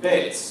different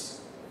bets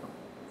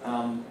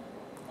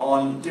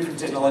on different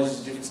technologies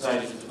at different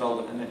stages of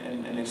development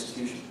and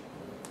execution.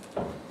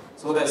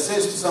 So what that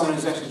says to someone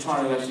who's actually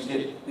trying to actually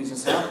get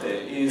business out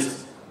there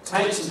is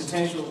take some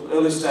potential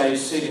early stage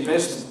seed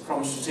investment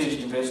from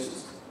strategic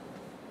investors.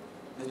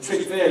 The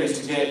trick there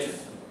is to get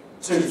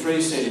 2 to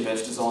 3 seed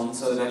investors on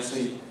so that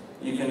actually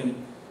you can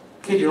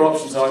keep your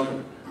options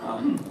open.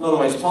 Not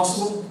always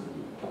possible,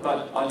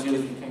 but ideally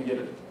if you can get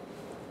it.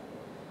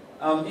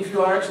 If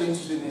you are actually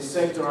interested in this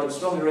sector, I'd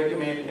strongly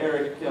recommend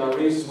Eric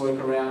Ries's work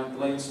around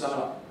lean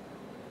startup.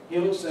 He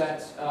looks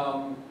at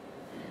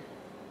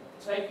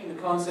taking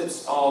the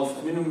concepts of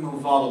a minimum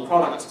viable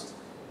product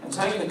and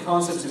taking the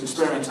concepts of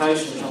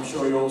experimentation, which I'm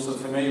sure you're also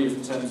familiar with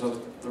in terms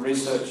of the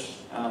research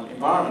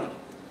environment,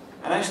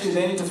 and actually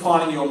then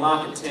defining your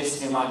market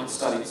tests and your market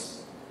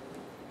studies.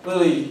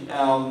 Clearly,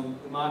 the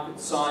market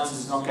science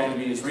is not going to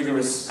be as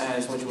rigorous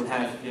as what you would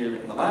have here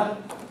in the lab,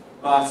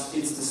 but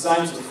it's the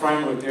same sort of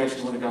framework you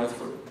actually want to go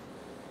through.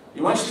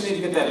 You actually need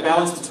to get that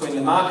balance between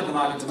the market and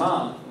market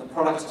demand, and the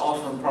product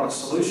offer and product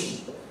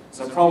solution,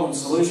 so problem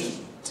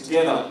solution,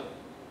 together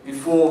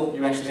before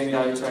you actually then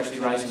go to actually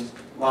raising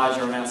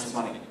larger amounts of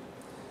money.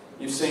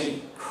 You've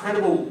seen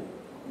incredible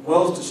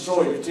wealth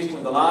destroyed, particularly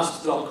in the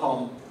last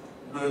 .com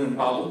boom and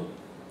bubble,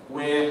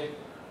 where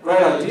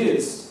great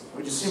ideas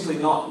were just simply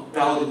not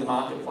valid in the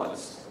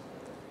marketplace.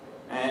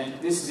 And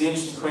this is the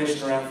interesting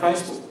question around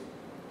Facebook.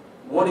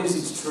 What is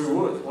its true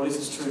worth? What is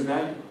its true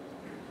value?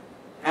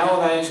 How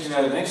are they actually going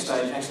to go to the next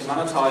stage and actually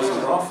monetize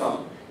their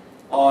offer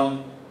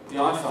on the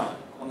iPhone,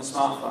 on the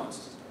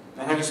smartphones?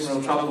 They're having some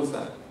real trouble with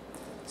that.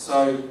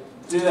 So,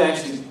 do they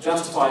actually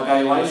justify a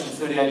valuation of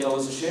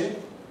 $38 a share,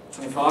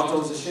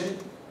 $25 a share,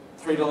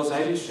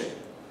 $3.80 a share?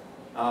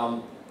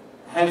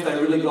 Have they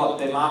really got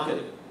their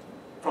market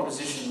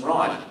proposition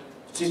right,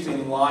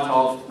 particularly in light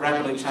of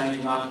rapidly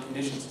changing market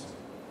conditions?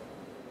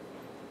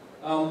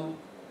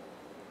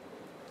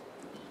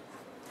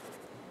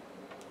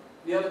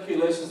 The other key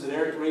lessons that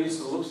Eric Rees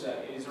sort of looks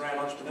at is around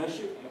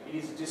entrepreneurship. It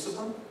is a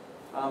discipline.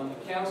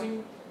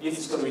 Accounting, yes,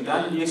 it's got to be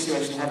done. Yes, you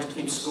actually have to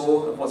keep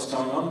score of what's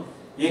going on.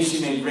 Yes,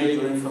 you need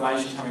regular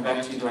information coming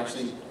back to you to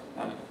actually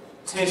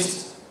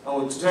test,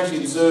 or to actually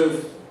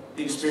observe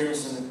the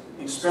experience and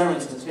the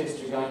experiments and the tests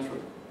you're going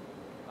through.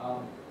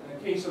 And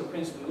the key sort of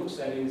principle it looks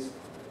at is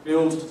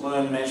build,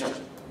 learn, measure,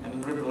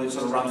 and really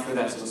sort of run through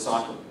that sort of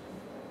cycle.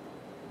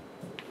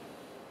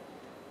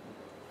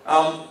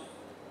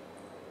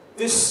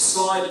 This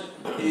slide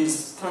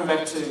is coming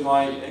back to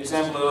my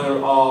example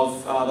earlier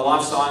of the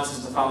life sciences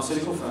and the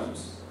pharmaceutical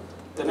firms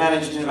that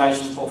manage an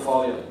innovation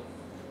portfolio.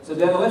 So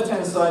down the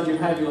left-hand side you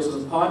have your sort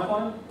of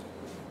pipeline.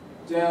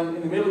 Down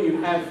in the middle you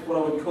have what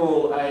I would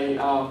call a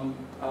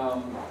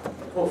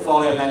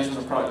portfolio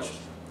management approach.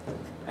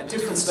 At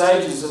different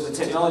stages of the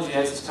technology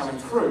as it's coming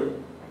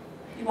through,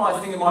 you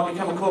might think it might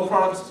become a core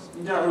product.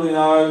 You don't really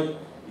know.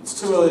 It's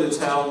too early to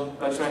tell,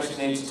 but you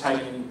actually need to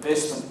take an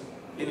investment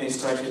in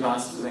this to actually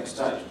advance to the next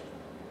stage.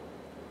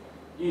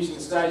 Using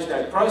the stage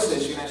gate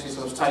process, you can actually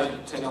sort of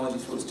take technology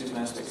through its different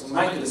aspects and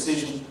make a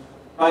decision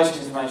based on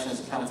information as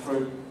it comes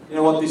through. You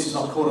know what, this is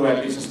not core to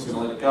our business, we're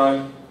going to let it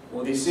go.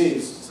 Or this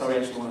is, so we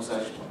actually want to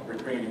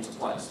actually bring it into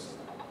place.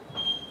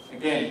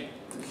 Again,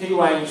 the key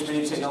way in which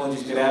many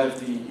technologies get out of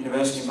the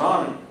university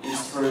environment is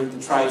through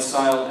the trade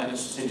sale and the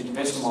strategic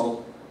investor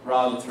model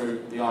rather than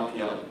through the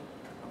IPO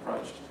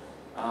approach.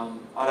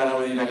 I don't know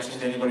whether you've actually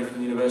had anybody from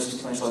the university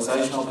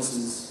commercialisation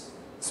offices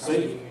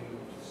speak.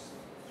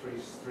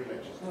 Three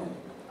lectures. Yeah.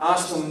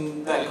 Ask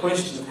them that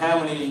question of how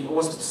many, or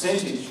what's the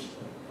percentage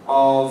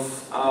of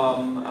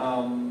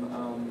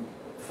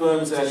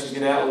firms that actually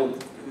get out, or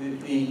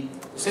the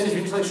percentage of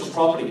intellectual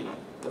property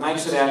that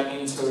makes it out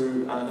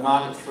into the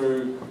market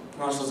through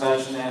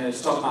commercialisation and a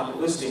stock market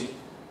listing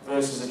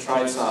versus a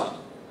trade sale.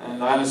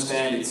 And I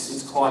understand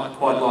it's quite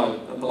low,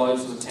 below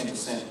sort of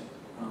 10%.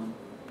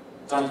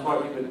 Don't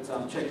quote me,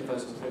 but check with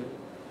those people.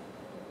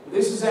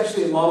 This is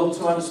actually a model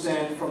to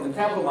understand from the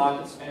capital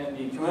markets and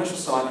the commercial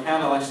side how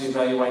they'll actually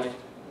evaluate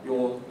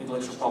your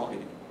intellectual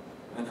property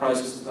and the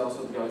process that they'll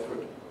sort of go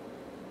through.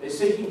 They're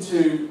seeking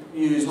to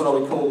use what I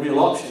would call real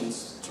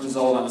options to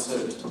resolve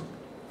uncertainty.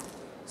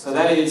 So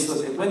that is,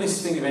 look, when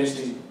this thing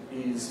eventually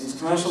is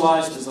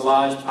commercialised, there's a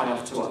large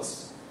payoff to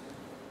us.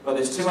 But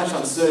there's too much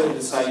uncertainty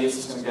to say, yes,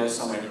 it's going to go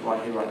somewhere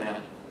right here, right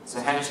now. So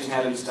actually,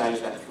 how do we stage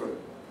that through?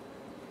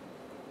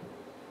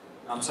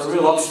 So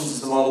real options is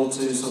the model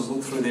to sort of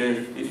look through there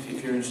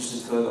if you're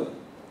interested further.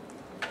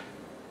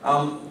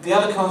 The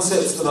other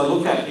concepts that I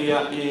look at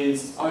here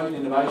is open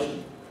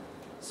innovation.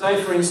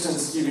 Say, for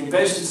instance, you've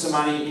invested some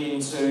money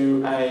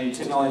into a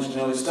technology in an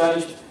early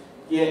stage,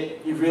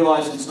 yet you've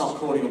realised it's not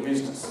core to your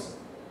business.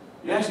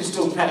 You actually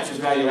still capture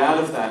value out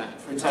of that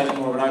through taking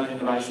more of an open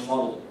innovation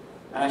model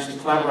and actually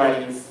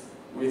collaborating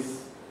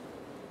with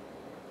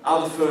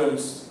other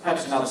firms,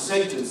 perhaps in other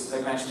sectors,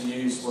 that can actually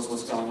use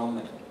what's going on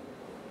there.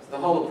 So the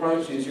whole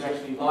approach is you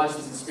actually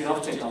license and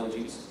spin-off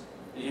technologies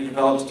that you've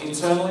developed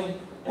internally,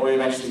 or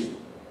you've actually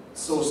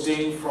sourced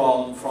in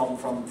from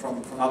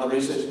other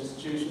research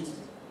institutions.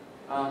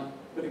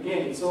 But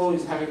again, it's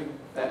always having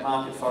that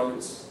market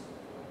focus.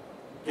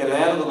 Get it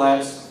out of the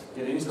labs,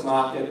 get it into the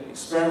market,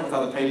 experiment with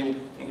other people,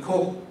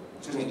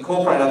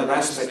 incorporate other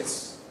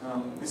aspects.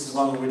 This is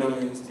one that we're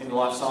doing in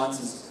life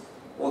sciences,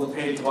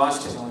 orthopedic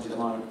device technology at the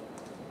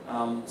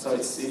moment. So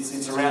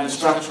it's around the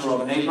structure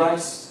of a knee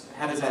brace.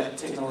 How does that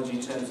technology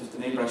in terms of the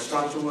knee brace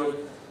structure work?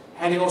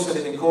 How do you also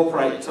then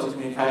incorporate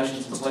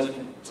telecommunications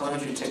and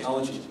telemetry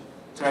technology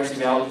to actually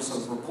be able to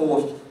sort of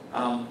report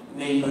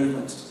knee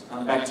movement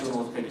back to an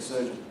orthopedic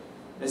surgeon?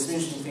 There's some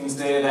interesting things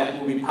there that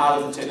will be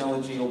part of the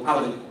technology or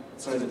part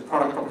of the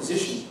product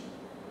proposition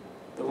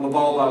that will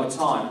evolve over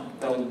time,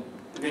 that will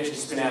eventually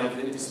spin out of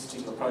this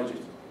particular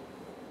project.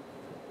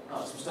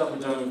 Some stuff we're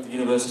doing with the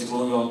University of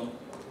Wollongong.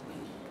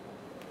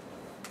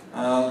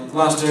 The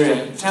last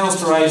area, channels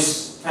to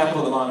raise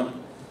capital at the moment.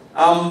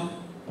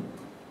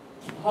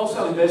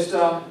 Wholesale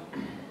investor,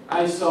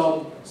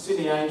 ASOB,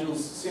 Sydney Angels,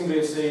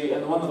 SimBSE,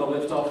 and the one that I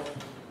left off,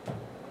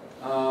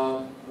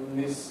 and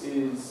this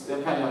is,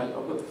 okay, no,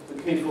 I've got the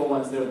key 4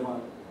 ones there at the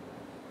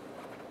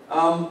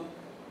moment.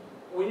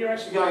 When you're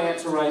actually going out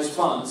to raise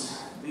funds,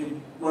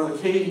 one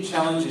of the key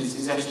challenges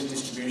is actually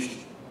distribution.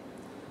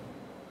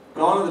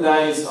 Gone are the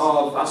days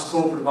of us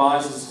corporate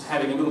advisors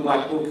having a little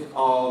black book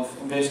of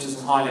investors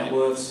and high net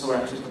worths who are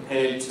actually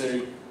prepared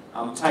to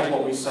take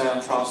what we say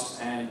on trust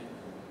and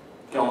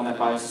go on that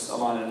basis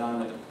alone and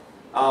only.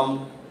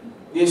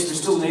 Yes, we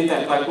still need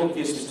that black book.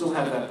 Yes, we still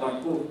have that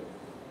black book.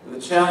 But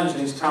the challenge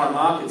in these current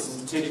markets,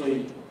 and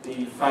particularly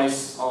the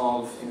face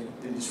of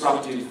the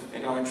disruptive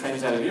economic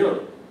trends out of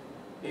Europe,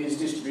 is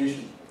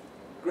distribution.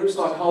 Groups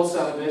like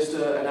Wholesale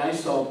Investor and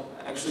ASOB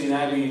actually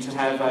enable you to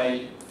have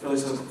a fairly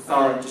sort of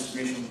thorough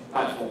distribution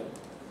platform.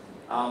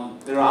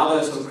 There are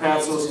other sort of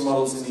crowdsourcing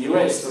models in the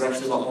US that are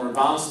actually a lot more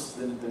advanced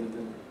than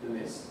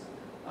this.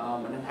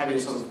 And I'm happy to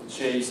sort of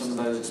share you some of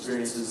those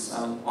experiences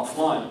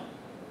offline.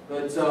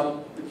 But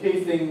the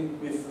key thing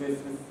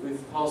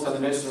with Wholesale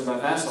Investor and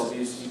both ASOB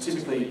is you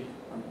typically,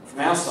 from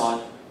our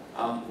side,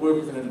 work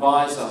with an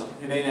advisor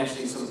who then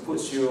actually sort of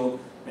puts your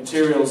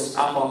materials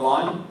up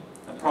online,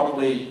 a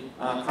properly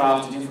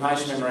crafted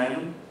information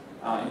memorandum,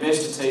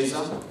 investor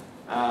teaser,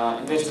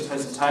 investor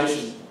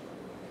presentation,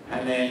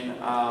 and then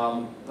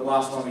the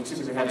last one we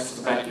typically have to sort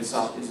of back this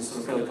up is a sort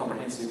of fairly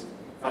comprehensive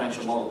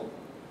financial model.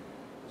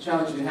 The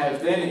challenge you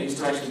have then is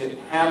to actually get,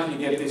 how can you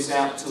get this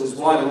out to as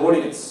wide an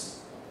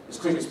audience as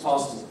quick as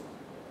possible?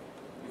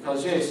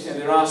 Because yes, you know,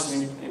 there are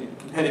some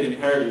competitive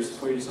imperatives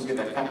for you to sort of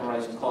get that capital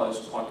raising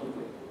closed quite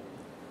quickly.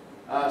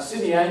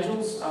 Sydney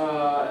Angels,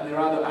 and there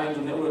are other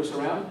angel networks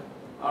around,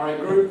 are a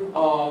group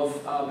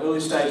of early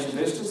stage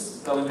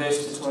investors. They'll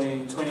invest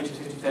between $20,000 to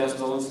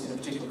 $50,000 in a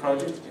particular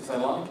project if they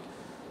like.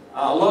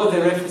 A lot of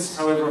their efforts,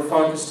 however, are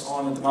focused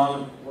on, at the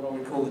moment, what I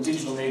would call the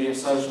digital media,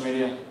 social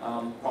media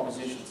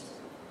propositions.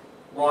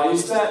 Why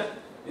is that?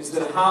 Is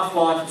that a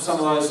half-life of some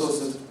of those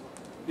sorts of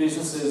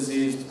businesses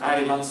is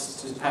 18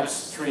 months to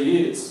perhaps 3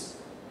 years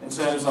in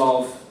terms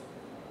of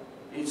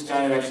it's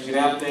going to actually get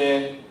out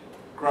there,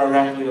 grow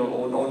rapidly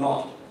or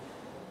not.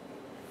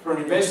 From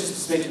an investor's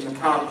perspective in the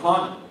current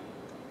climate,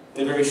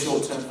 they're very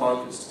short-term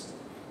focused,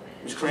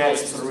 which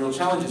creates some sort of real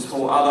challenges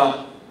for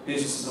other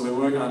businesses that we're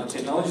working on, the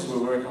technologies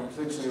we're working on,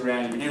 particularly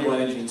around renewable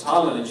energy and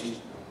tidal energy,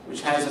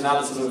 which has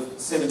another sort of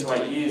 7 to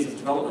 8 years of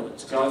development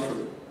to go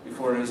through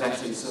before it is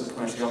actually sort of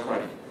commercially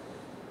operating.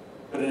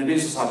 But in a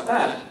business like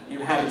that, you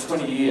have a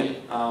 20-year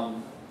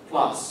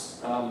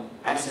plus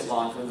asset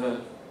life of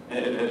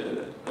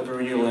a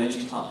renewable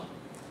energy plant.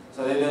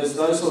 So there's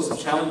those sorts of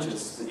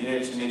challenges that you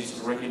actually need to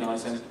sort of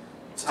recognise and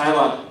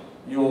tailor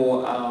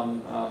your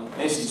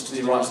message to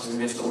the right sort of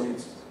investor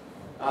audience.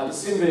 The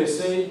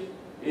SimBSE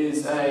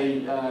is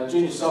a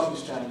junior stock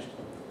exchange.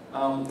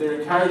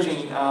 They're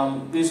encouraging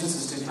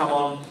businesses to come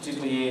on,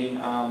 particularly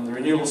in the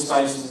renewable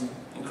space and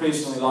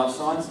increasingly life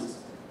sciences,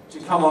 to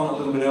come on a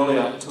little bit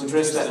earlier to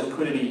address that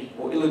liquidity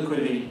or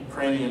illiquidity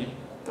premium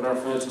that I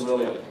referred to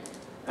earlier.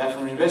 That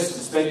from an investor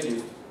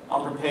perspective,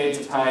 I'm prepared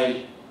to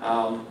pay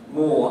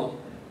more,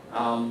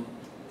 or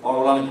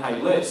I'll only pay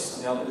less,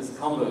 and the other is the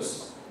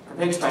converse.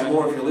 Prepared to pay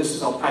more if you're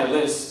listed, I'll pay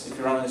less if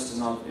you're unlisted,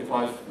 if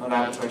I'm not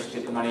able to actually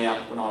get the money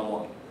out when I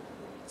want.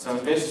 So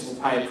investors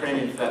will pay a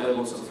premium for that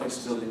level of sort of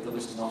flexibility that the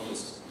listing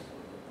offers.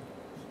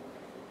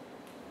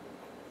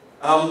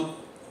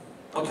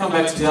 I'll come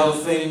back to the other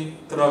thing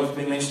that I've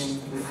been mentioning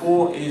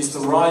before, is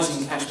the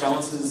rising cash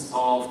balances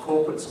of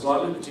corporates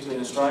globally, particularly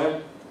in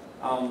Australia.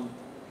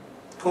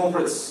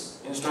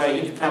 Corporates in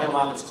Australia hit the capital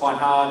markets quite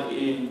hard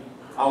in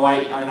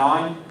 08,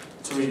 09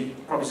 to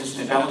reposition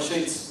their balance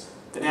sheets.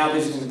 They're now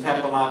visiting the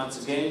capital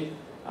markets again,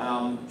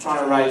 trying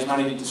to raise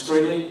money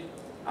discreetly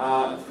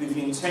with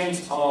the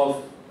intent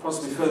of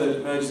possibly further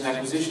mergers and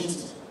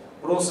acquisitions,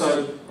 but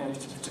also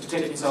to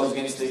protect themselves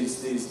against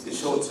these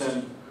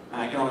short-term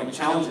economic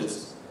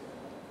challenges.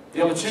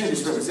 The opportunity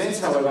this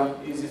represents, however,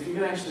 is if you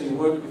can actually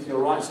work with your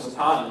right sort of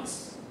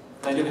partners,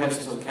 they do have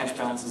some sort of cash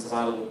balances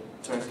available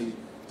to actually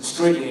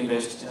discreetly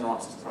invest in the right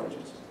sort of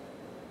projects.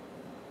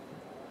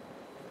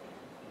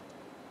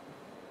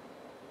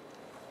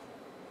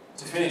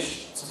 To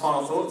finish, some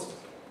final thoughts.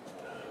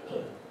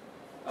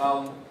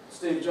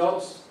 Steve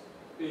Jobs,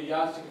 be a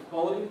yardstick of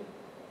quality.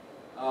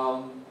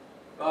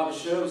 Barbara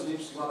Sher was an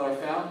interesting one that I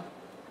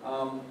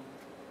found.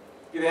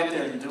 Get out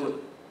there and do it.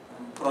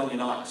 Put on your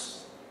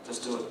Nikes.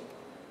 Just do it.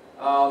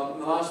 The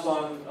last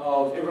one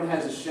of everyone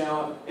has a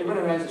shower.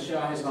 Everyone who has a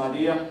shower has an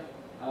idea.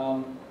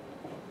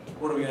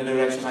 What are we going to do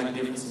to actually make a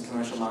difference in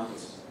commercial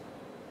markets?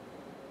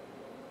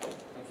 Thank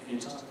you for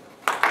your time.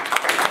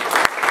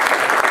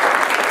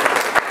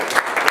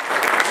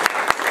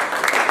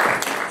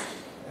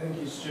 Thank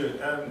you, Stuart.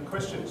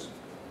 Questions?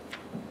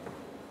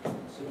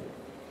 Is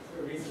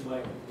there a reason why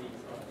these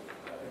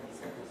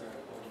sectors are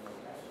holding more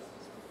cash?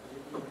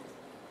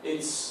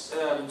 It's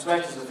to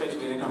act as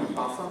effectively an economic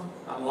buffer.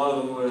 A lot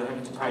of them were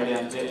having to pay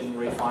down debt and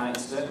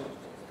refinance debt.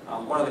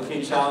 One of the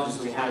key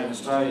challenges we have in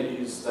Australia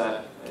is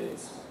that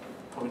it's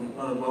probably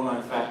not a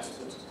well-known fact,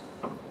 but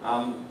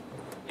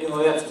in the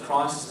lead-up to the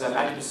crisis,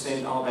 about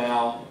 80% of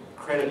our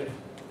credit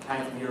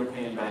came from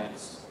European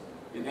banks.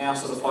 It now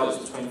sort of floats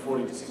between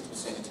 40 to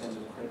 60% in terms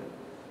of credit.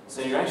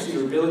 So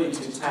your ability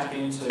to tap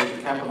into the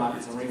capital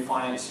markets and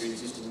refinance your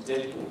existing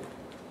debt book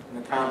in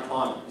the current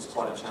climate is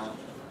quite a challenge.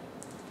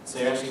 So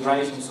you're actually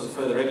raising sort of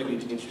further equity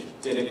to get your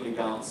debt equity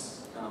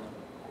balance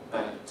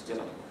back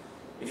together.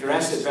 If your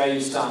asset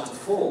values start to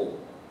fall,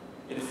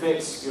 it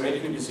affects your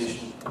equity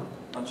position,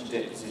 not your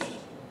debt position.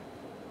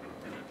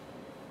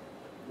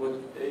 We'll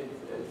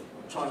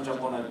try and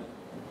jump on a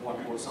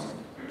whiteboard or something.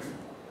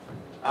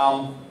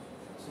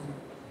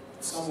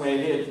 Somewhere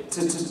here, to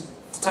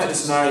take the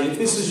scenario, if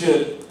this is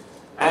your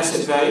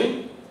asset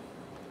value,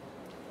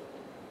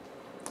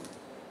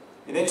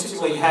 you then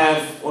typically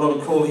have what I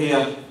would call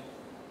here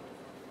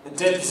a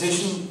debt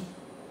position,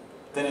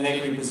 then an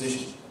equity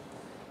position.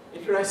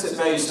 If your asset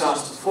value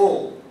starts to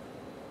fall,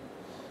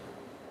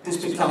 this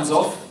bit comes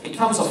off. It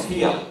comes off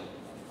here.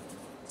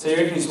 So your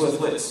equity is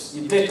worth less.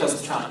 Your debt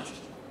doesn't change.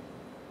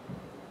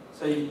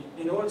 So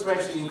in order to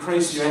actually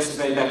increase your asset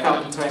value back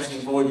up and to actually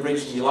avoid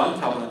breaching your loan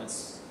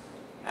covenants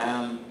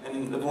and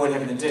avoid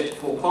having the debt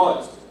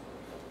foreclosed,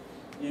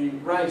 you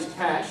raise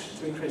cash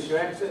to increase your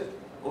asset,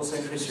 also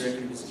increase your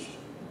equity position.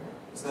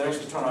 So they're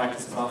actually trying to act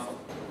as a buffer.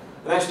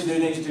 They actually do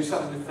need to do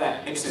something with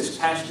that excess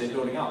cash they're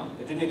building up.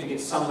 They do need to get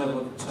some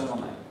level of return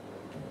on that.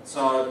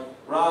 So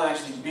rather than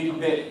actually big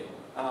bet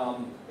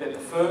the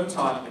firm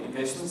type of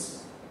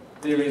investments,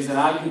 there is an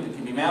argument that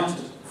can be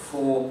mounted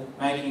for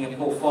making a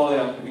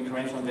portfolio of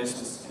incremental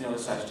investments in early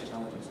stage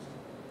technologies.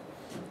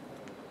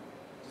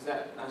 Does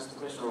that answer the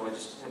question, or I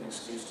just have an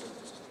excuse to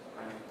just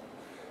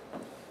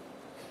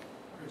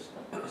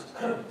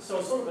So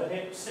it's sort of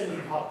a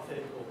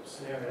semi-hypothetical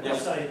scenario. Yep.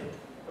 Let's say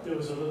there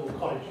was a little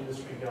cottage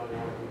industry going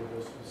on at the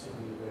University of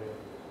Sydney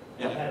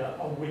where we had a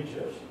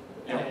widget,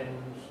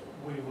 and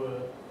we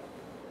were,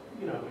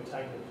 we're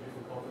taking it to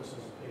different conferences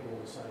and people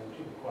were saying,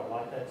 gee, we quite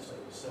like that, so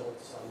we sell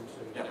some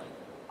to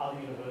other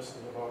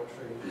university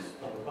laboratories,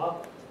 blah, blah,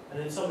 blah. And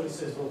then somebody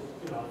says, well,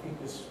 I think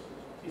this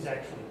is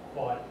actually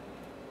quite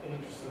an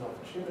interesting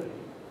opportunity.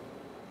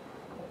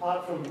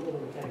 Apart from all the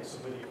mechanics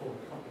of whether you call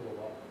it a company or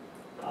what,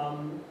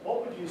 what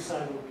would you say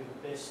would be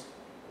the best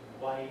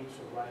way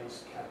to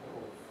raise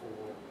capital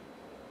for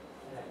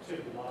an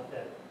activity like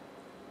that?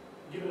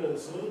 Given that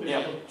it's a little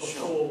bit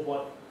before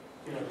what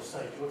the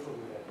stage you're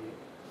talking about here,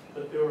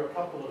 but there are a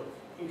couple of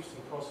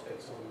interesting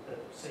prospects on that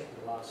second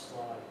to last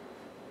slide.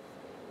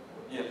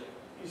 Yep.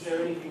 Is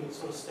there anything that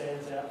sort of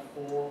stands out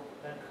for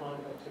that kind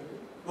of activity?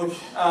 Look,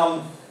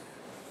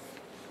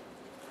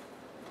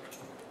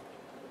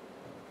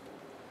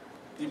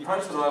 the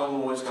approach that I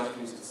will always go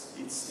through is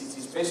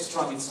it's best to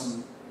try and get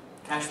some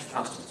cash from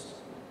customers.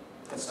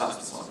 That starts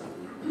the cycle.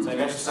 So you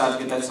actually start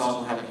to get that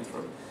cycle happening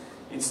through.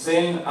 It's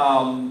then,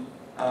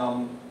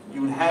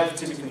 you would have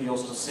typically your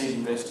sort of seed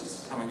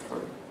investors coming through.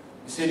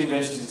 Your seed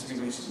investors are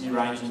typically your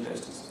range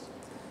investors.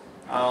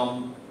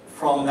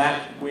 From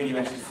that, where do you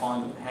actually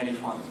find them? How do you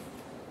find them?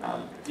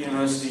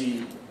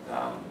 University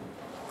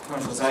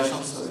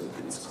commercialization, so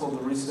it's called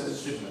the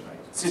research.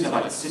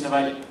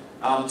 Synovate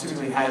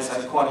typically has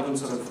quite a good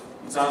sort of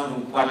its own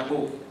little black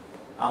book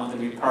that would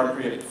be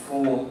appropriate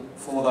for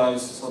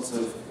those sorts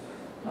of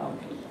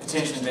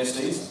potential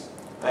investees.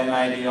 They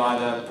may be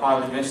either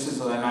private investors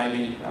or they may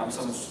be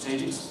some of the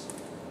strategics.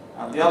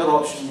 The other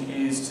option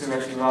is to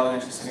actually, rather than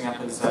actually setting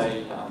up as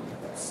a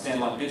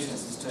standalone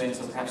business, is to then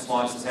sort of perhaps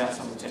license out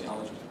some of the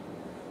technology.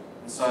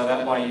 And so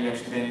that way you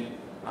actually then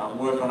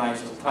work on a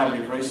sort of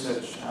collaborative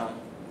research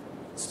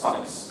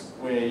space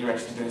where you're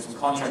actually doing some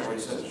contract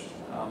research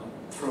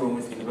through and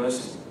with the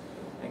university.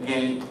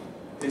 Again,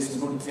 there's some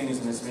good things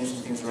and there's some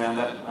interesting things around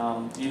that.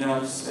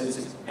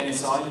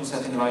 NSI, New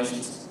South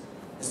Innovations,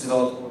 has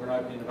developed an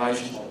open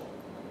innovation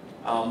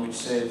model, which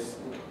says,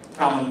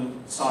 come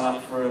and sign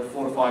up for a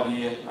 4 to 5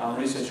 year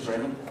research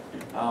agreement.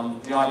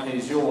 The IP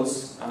is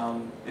yours.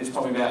 There's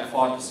probably about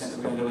 5% that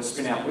we're going to do a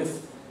spin out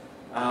with.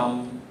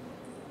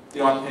 The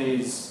IP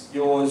is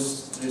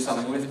yours to do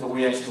something with, but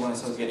we actually want to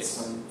sort of get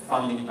some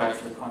funding back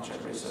through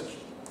contract research.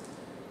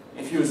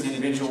 If you as the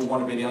individual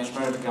want to be the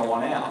entrepreneur to go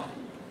on out,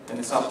 then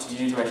it's up to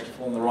you to actually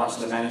form the right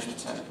sort of management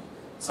team.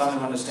 Someone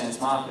who understands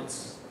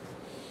markets,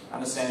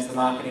 understands the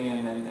marketing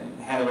and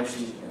how to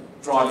actually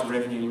drive the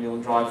revenue wheel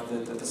and drive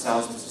the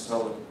sales business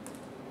development.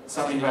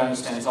 Somebody who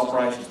understands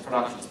operations,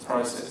 productions,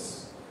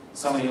 process.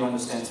 Somebody who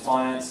understands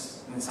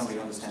finance, and then somebody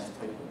who understands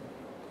people.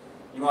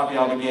 You might be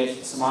able to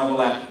get some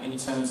overlap in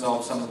terms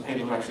of some of the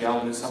people who actually are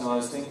able to do some of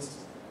those things.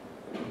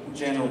 In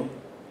general,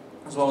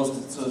 as well as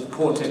the sort of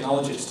core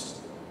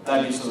technologists,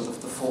 they'd be sort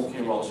of the 4 key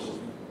roles you're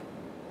looking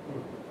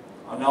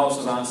at. I know I've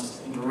sort of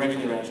answered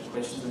indirectly around your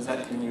questions. Is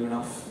that giving you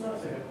enough? No,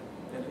 it's okay.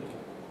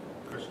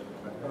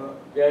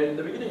 Yeah, in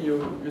the beginning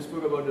you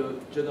spoke about the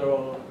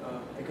general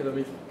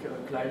economic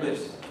climate.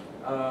 Yes.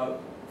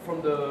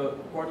 from the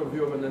point of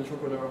view of an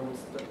entrepreneur who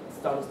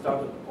start a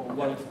startup or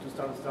wants to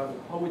start a startup,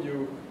 how would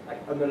you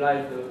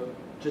analyze the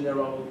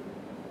general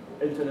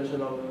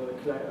international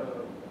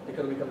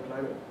economical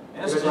climate?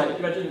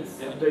 Imagine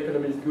the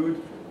economy is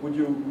good. Would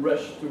you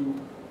rush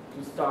to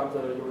start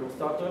your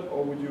startup,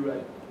 or would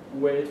you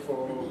wait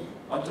for?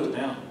 I'd do it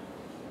now.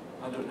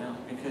 I'd do it now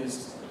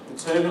because the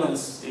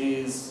turbulence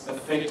is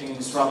affecting and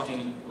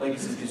disrupting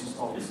legacy business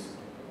models.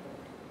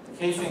 The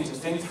key thing to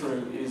think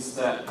through is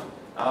that,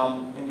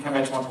 and come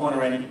back to my point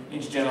around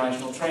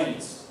intergenerational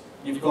trends,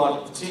 you've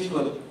got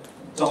particular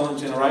dominant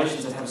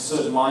generations that have a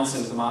certain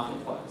mindset of the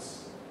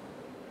marketplace.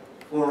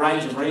 For a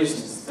range of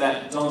reasons,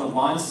 that dominant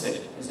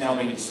mindset is now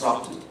being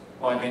disrupted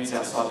by events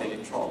outside their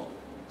control,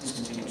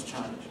 discontinuous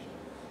change.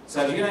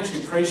 So if you can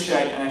actually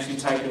appreciate and actually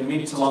take a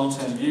mid to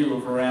long-term view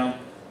of around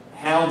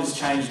how this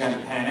change is going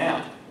to pan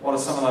out, what are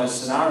some of those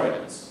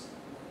scenarios,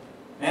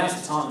 now's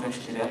the time to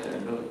actually get out there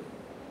and do it.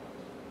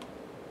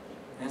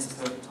 Now's the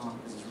perfect time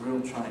because it's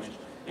real change.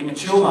 In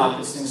mature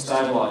markets, things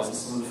stabilise and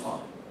solidify.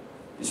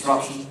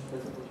 Disruption,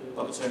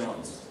 like the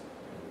turbulence.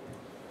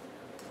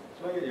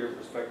 So I get your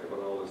perspective on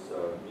all this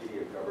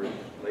media coverage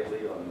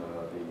lately on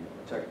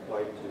the tech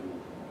flight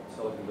to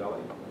Silicon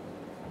Valley?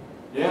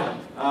 Yeah.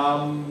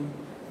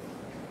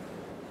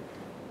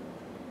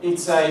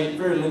 It's a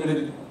very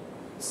limited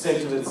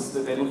sector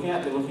that they're looking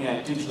at. They're looking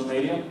at digital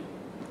media.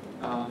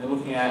 They're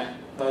looking at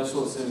those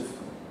sorts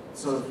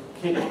of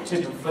tip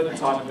and flip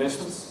type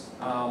investments.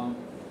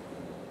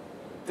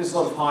 There's a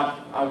lot of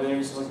hype over there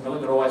in Silicon Valley.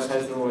 There always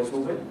has, there always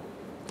will be.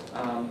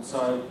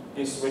 So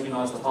yes,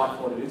 recognise the hype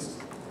for what it is.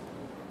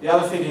 The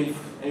other thing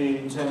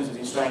in terms of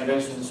the Australian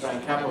investment and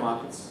Australian capital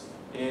markets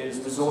is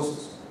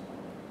resources.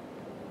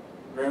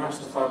 Very much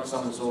the focus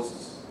on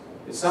resources.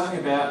 There's something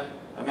about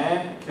a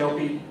man, a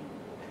kelpie,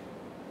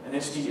 an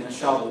esky and a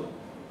shovel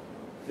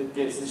that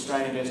gets the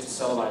Australian investors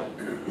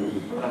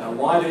salivating. I don't know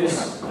why it is.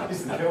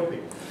 It's the kelpie.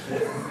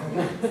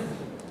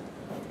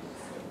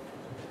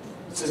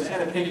 It's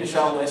an a pick, a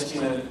shovel,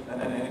 esky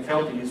and a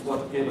kelpie is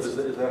what gets.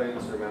 But is that an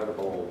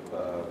insurmountable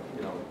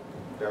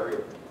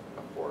barrier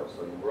for us?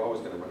 I mean, we're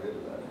always going to run into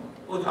that.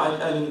 Look,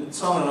 and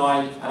Simon and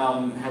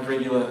I have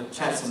regular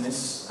chats on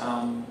this.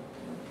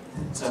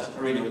 It's a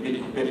regular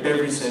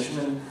beverage session,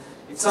 and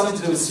it's something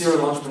to do with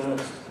serial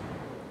entrepreneurs.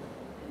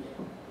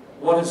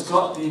 What has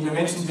got the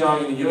momentum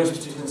going in the US,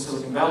 particularly in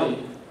Silicon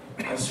Valley,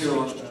 are serial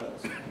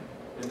entrepreneurs.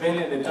 They've been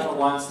there, they've done it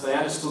once, they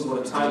understood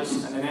what it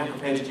takes, and they're now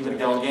prepared to give it a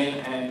go again.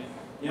 And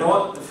you know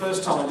what? The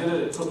first time I did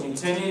it, it took me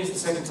 10 years. The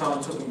second time,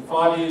 it took me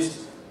 5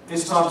 years.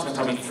 This time, it's going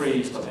to take me 3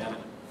 years to go down.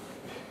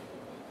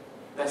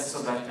 That's the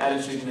sort of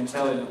attitude and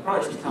mentality and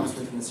approach that comes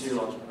through from the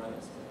serial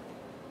entrepreneurs.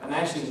 And they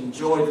actually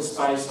enjoy the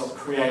space of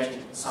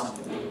creating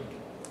something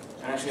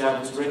and actually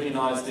able to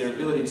recognise their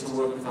ability to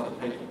work with other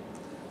people.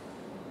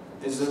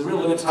 There's a real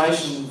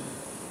limitation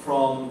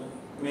from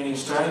many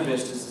Australian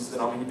investors is that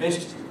I've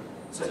invested.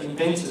 So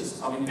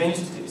inventors, I've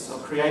invented this,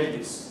 I've created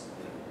this.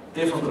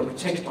 Therefore, I've got to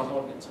protect it by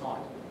holding it tight.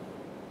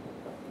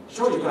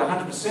 Sure, you've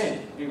got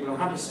 100%. You've got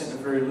 100% of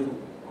very little,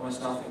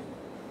 almost nothing.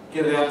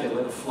 Get it out there,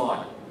 let it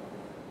fly.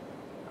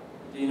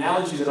 The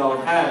analogy that I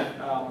would have,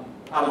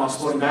 part of my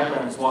sporting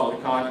background is whitewater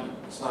kayaking,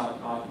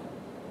 started kayaking.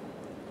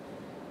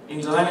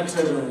 In dynamic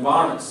turbulent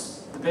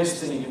environments, the best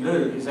thing you can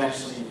do is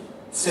actually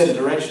set a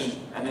direction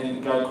and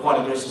then go quite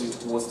aggressively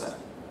towards that.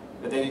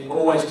 But then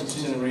always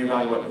continue to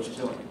reevaluate what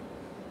you're doing.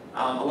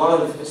 A lot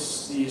of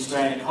the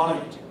Australian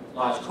economy,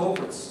 large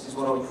corporates, is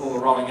what I would call a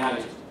rowing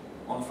out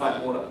on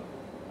flat water.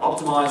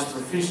 Optimised for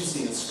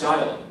efficiency and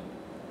scale,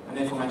 and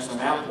therefore maximum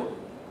output,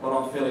 but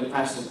on fairly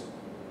passive,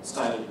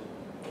 stable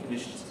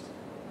conditions.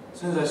 As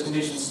soon as those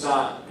conditions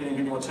start getting a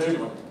bit more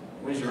turbulent,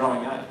 where's your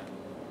rowing aid?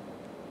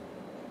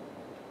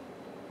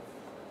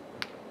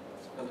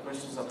 Other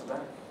questions up the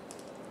back?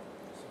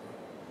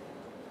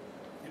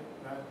 Yep,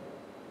 no.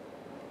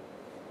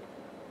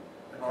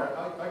 Okay, I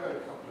got a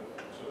couple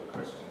of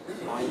questions.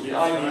 I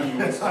knew you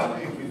would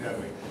say. You know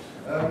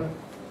me.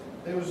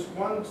 There was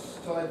one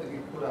slide that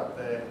you put up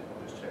there.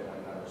 I'll just check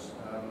my notes.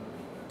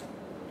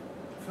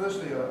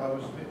 Firstly, I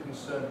was a bit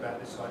concerned about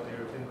this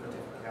idea of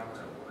innovative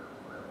accounting.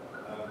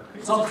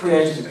 It's not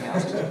creative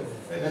accounting.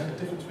 There's a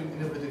difference between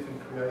innovative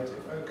and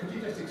creative. Could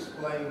you just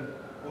explain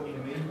what you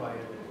mean by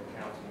innovative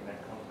accounting in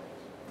that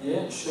context?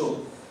 Yeah, sure.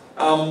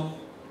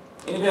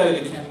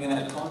 Innovative accounting in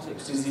that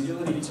context is the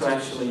ability to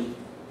actually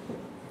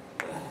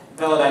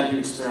validate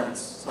your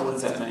experiments. So what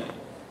does that mean?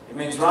 It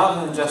means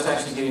rather than just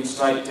actually getting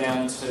straight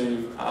down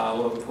to what I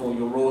would call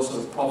your raw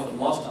sort of profit and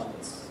loss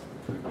numbers,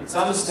 it's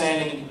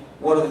understanding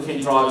what are the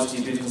key drivers to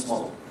your business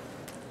model.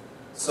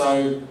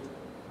 So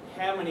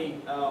how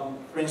many,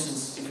 for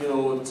instance, if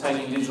you're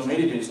taking digital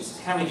media business,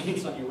 how many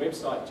hits on your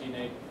website do you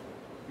need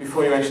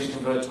before you actually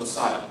convert to a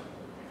sale?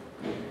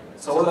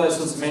 So what are those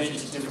sorts of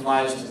metrics at different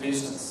layers of the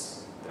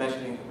business that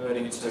actually convert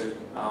into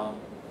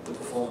the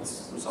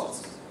performance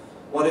results?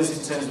 What is it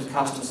in terms of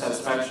customer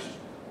satisfaction?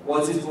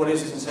 What is it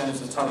in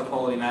terms of total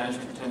quality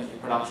management, in terms of your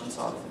production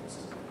side of things?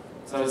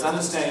 So it's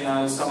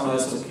understanding some of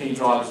those sort of key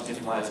drivers at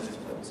different layers and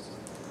different levels.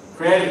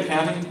 Creative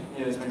accounting,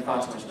 yeah, there's been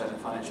far too much about the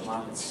financial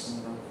markets.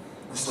 And,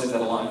 let's leave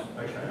that alone.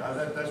 Okay,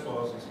 that's what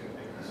I was just going to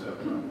think,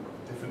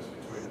 the difference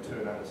between the two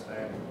and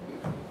understanding.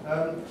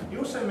 You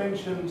also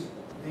mentioned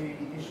the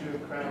issue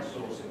of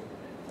crowdsourcing.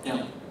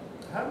 Yeah.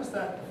 How does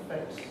that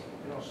affect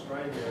in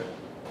Australia,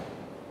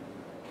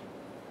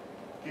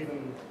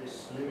 given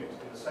this limit,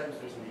 in the same as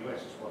in the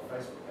US, is why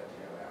Facebook had to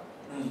go out.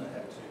 They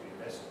had to be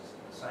investors.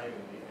 The same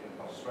in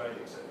Australia,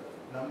 except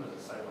the numbers are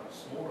so much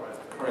smaller over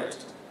there.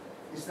 Correct.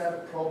 Is that a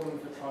problem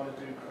for trying to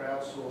do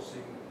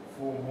crowdsourcing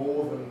for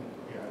more than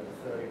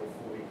the 30 or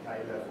 40k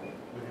level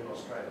within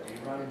Australia? Do you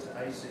run into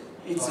ASIC?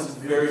 It's a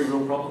very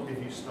real problem.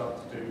 If you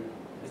start to do...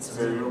 It's a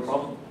very real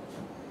problem.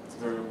 It's a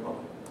very real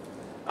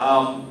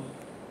problem.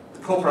 The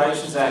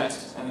Corporations Act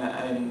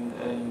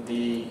and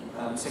the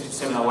Section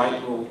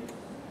 708 rule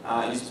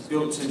is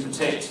built to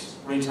protect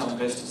retail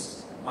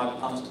investors, market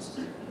punters,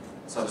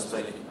 so to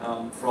speak,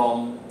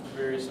 from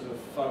various sort of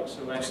folks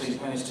who actually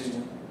managed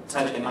to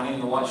take their money in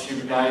the White Shoe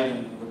Brigade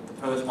and the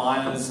Perth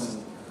Miners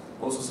and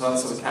all sorts of other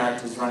sort of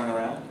characters running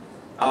around.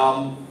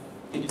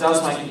 It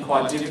does make it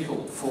quite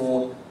difficult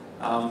for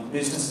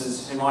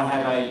businesses who might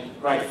have a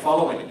great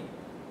following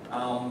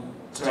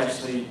to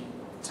actually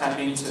tap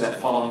into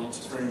that following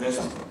through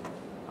investment.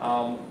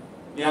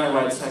 The only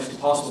way it's actually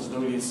possible to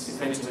do it is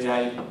effectively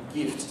a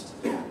gift.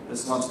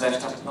 It's not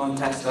a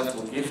non-tax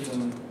deductible gift,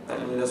 and that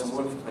really doesn't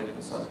work for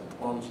people, so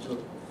why would you do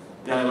it?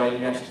 The only way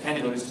you actually can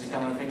do it is to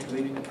become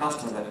effectively a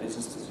customer of that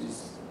business, which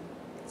is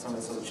some of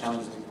the sort of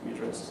challenges we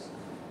address.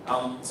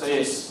 So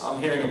yes,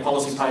 I'm hearing a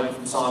policy paper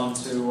from Simon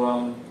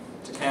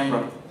to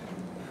Canberra.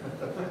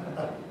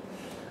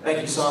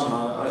 Thank you, Simon.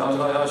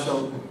 I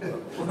shall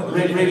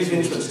read his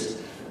interest.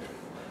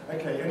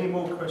 Okay, any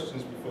more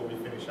questions before we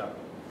finish up?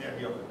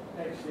 Yeah,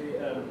 Actually,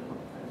 I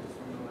just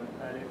remember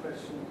an earlier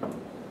question.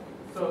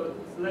 So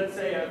let's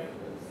say I've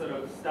sort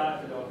of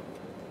started off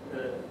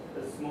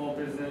a small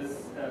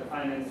business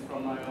financed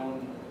from my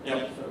own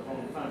sort of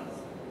home funds.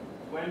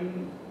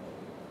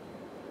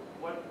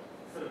 What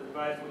sort of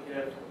advice would you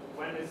have?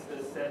 When is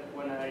the step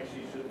when I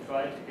actually should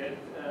try to get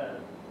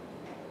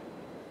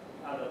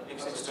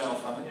external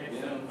funding?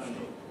 External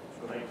funding.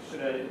 Sure. Like,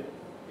 should I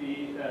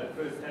be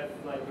first have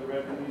like a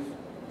revenue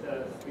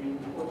stream?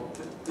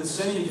 The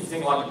sooner you can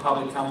think like a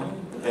public company,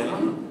 the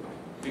better,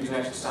 because it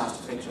actually starts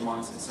to affect your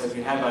mindset. So if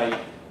you have a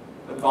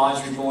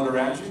advisory board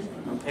around you,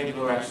 and people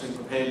who are actually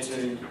prepared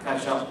to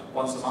catch up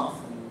once a month,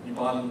 and you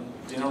buy them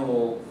dinner,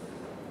 or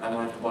they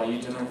don't have to buy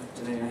you dinner,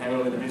 depending on how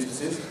early the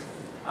business is,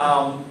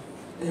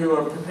 who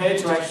are prepared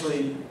to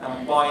actually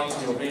buy into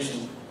your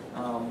vision,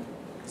 the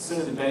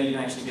sooner the better you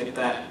can actually get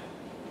that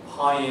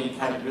high-end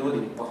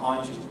capability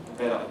behind you,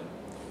 the better.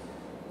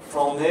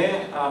 From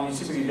there, you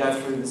typically go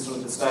through the sort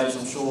of the stages.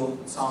 I'm sure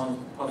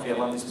Simon probably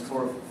outlined this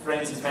before, of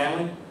friends and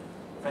family.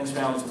 Friends and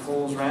family is the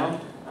Fool's round,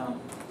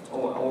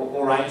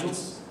 or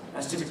angels.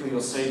 That's typically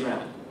your seed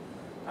round.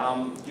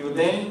 You would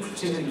then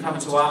typically come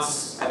to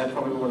us at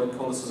probably what I'd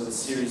call a sort of a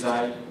Series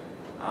A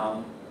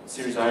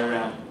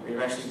round. We've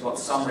actually got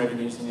some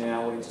revenues in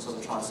now wanting to sort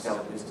of try and scale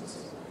the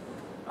business.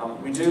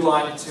 We do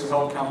like to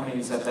help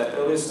companies at that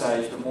earlier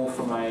stage, but more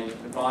from an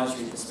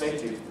advisory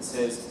perspective that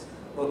says,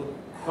 look,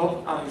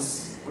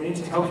 we need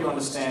to help you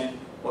understand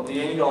what the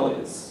end goal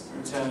is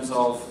in terms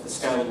of the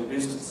scalable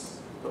business.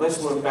 But let's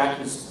work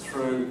backwards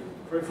through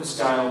proof of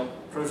scale,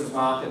 proof of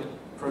market,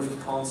 proof of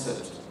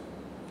concept.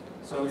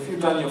 So if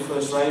you've done your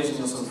first raise and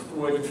you're sort of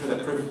working through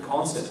that proof of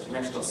concept, you've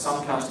actually got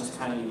some customers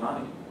paying you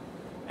money.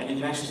 And you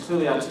can actually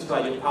clearly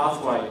articulate your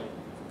pathway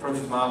for proof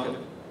of market,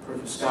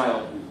 proof of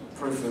scale,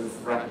 proof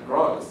of rapid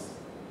growth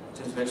in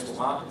terms of export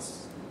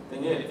markets.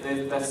 Then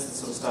yeah, that's the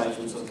sort of stage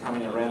where we sort of come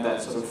in around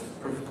that sort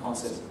of proof of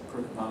concept,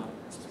 proof of market.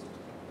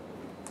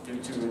 You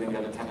two really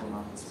go to capital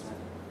markets for that,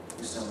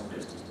 external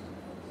investors.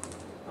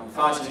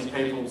 Far too many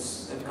people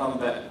have gone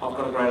that, I've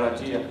got a great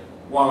idea,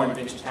 why won't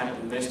venture capital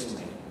invest in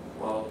me?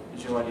 Well,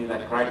 is your idea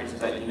that great? Is it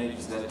that unique?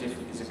 Is it that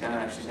different? Is it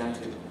actually going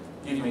to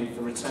give me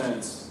the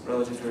returns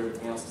relative to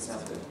everything else that's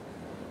out there?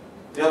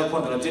 The other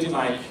point that I didn't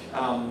make,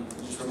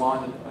 just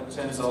reminded in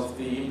terms of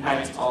the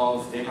impact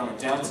of the economic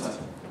downturn,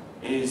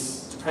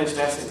 is depressed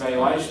asset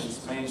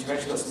valuations means you've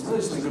actually got some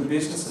really good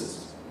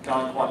businesses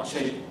going quite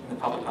cheap in the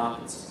public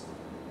markets.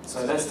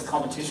 So that's the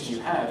competition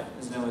you have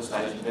as an early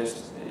stage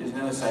investor, as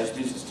an early stage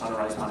business trying to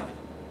raise money.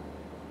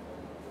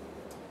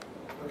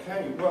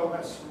 Okay, well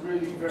that's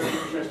really very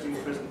interesting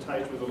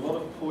presentation with a lot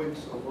of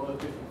points, a lot of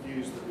different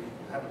views that we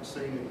haven't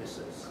seen in this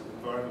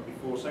environment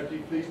before. So could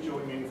you please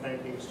join me in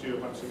thanking Stuart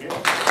once again.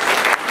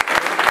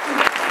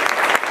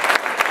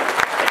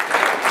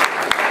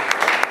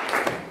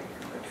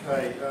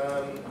 Okay,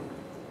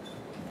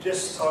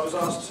 I was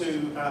asked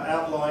to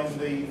outline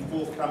the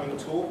forthcoming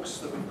talks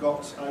that we've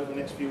got over the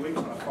next few weeks,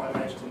 and I finally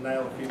managed to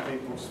nail a few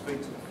people to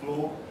speak to the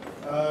floor.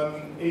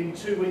 In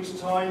 2 weeks'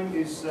 time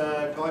is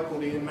a guy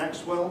called Ian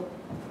Maxwell.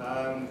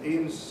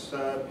 Ian's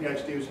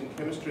PhD was in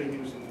chemistry. He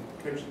was in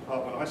the chemistry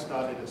department. I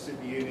started at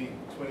Sydney Uni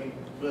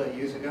 20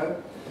 years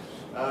ago.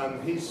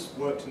 He's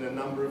worked in a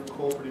number of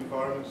corporate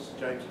environments,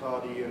 James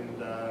Hardie and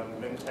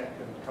Memtech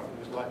and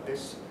companies like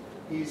this.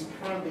 He's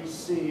currently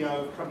CEO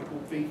of a company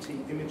called BT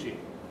Imaging,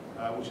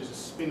 which is a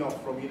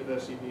spin-off from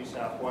University of New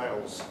South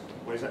Wales,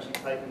 where he's actually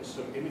taken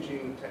some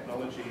imaging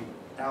technology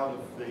out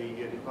of the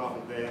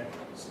department there,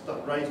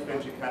 raised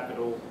venture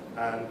capital,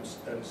 and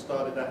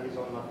started that. He's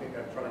on, I think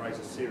they're trying to raise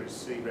a Series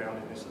C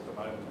round in this at the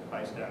moment,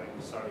 based down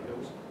in Surrey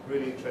Hills.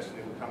 Really interesting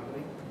little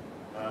company.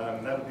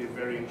 That'll be a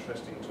very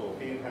interesting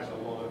talk. Ian has a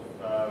lot of,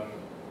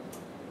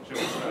 shall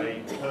we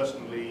say,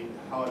 personally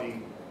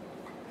highly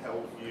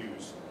held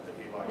views that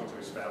he'd like to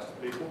espouse to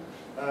people.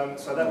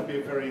 So that'll be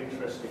a very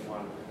interesting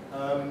one.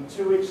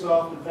 2 weeks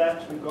after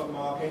that, we've got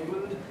Mark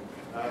England.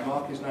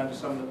 Mark is known to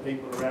some of the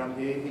people around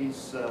here.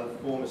 He's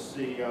former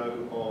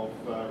CEO of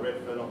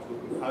Redfern Optical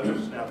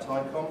Components, now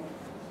Tycom.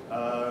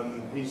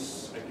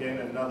 He's, again,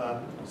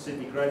 another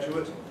Sydney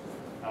graduate.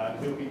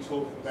 He'll be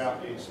talking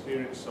about the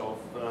experience of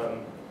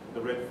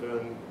the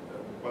Redfern,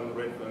 one of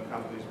the Redfern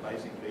companies,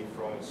 basically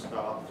from its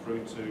start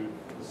through to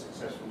the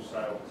successful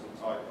sale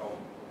to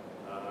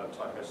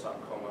Tyco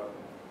Subcom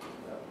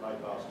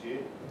late last year.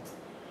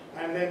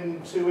 And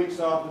then 2 weeks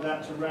after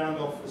that, to round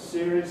off the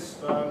series,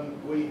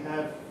 we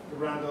have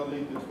Randall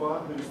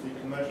Dutoit, who's the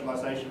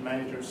commercialisation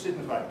manager of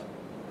Sydenbait.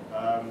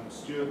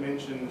 Stuart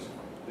mentioned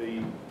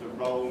the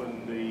role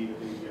and the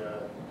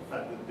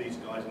fact that these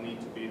guys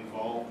need to be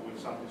involved with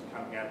something that's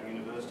coming out of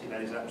university.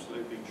 That is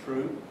absolutely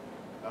true.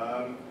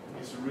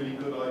 It's a really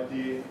good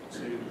idea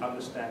to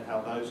understand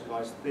how those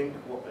guys think,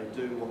 what they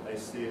do, what they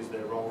see as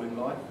their role in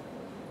life.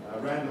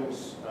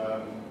 Randall's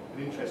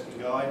an interesting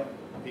guy.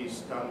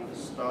 He's done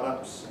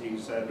startups.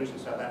 He's originally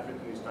South African.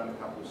 He's done a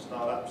couple of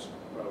startups,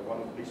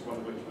 at least one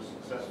of which was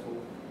successful.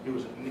 He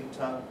was at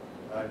NICTA,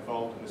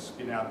 involved in the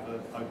spin-out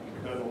of Open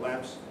Kernel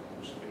Labs,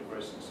 which has been a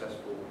very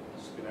successful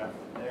spin-out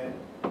from there.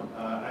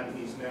 And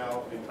he's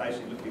now been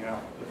basically looking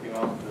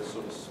after the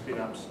sort of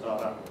spin-up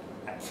startup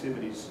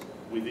activities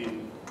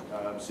within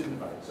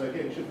Sydenbait. So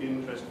again, it should be an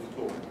interesting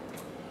talk.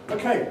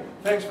 Okay,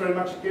 thanks very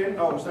much again.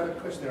 Oh, was that a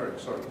question, Eric?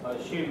 Sorry. I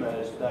assume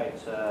those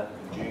dates are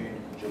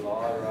June,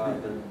 July rather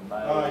than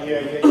May.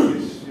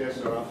 Yes,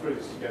 sir. I threw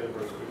this together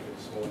very quickly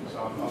this morning, so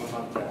I'm a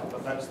month out.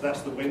 But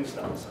that's the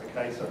Wednesdays,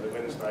 okay? So the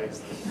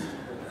Wednesdays,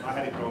 I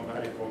had it wrong in my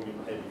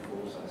head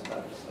before, so it's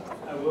that stuff.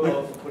 I will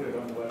also put it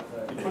on the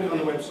website. You put it on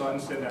the website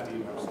and send out the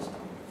emails and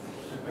stuff.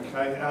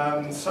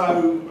 Okay, so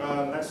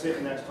that's it,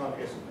 and now it's time to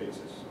get some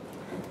pizzas.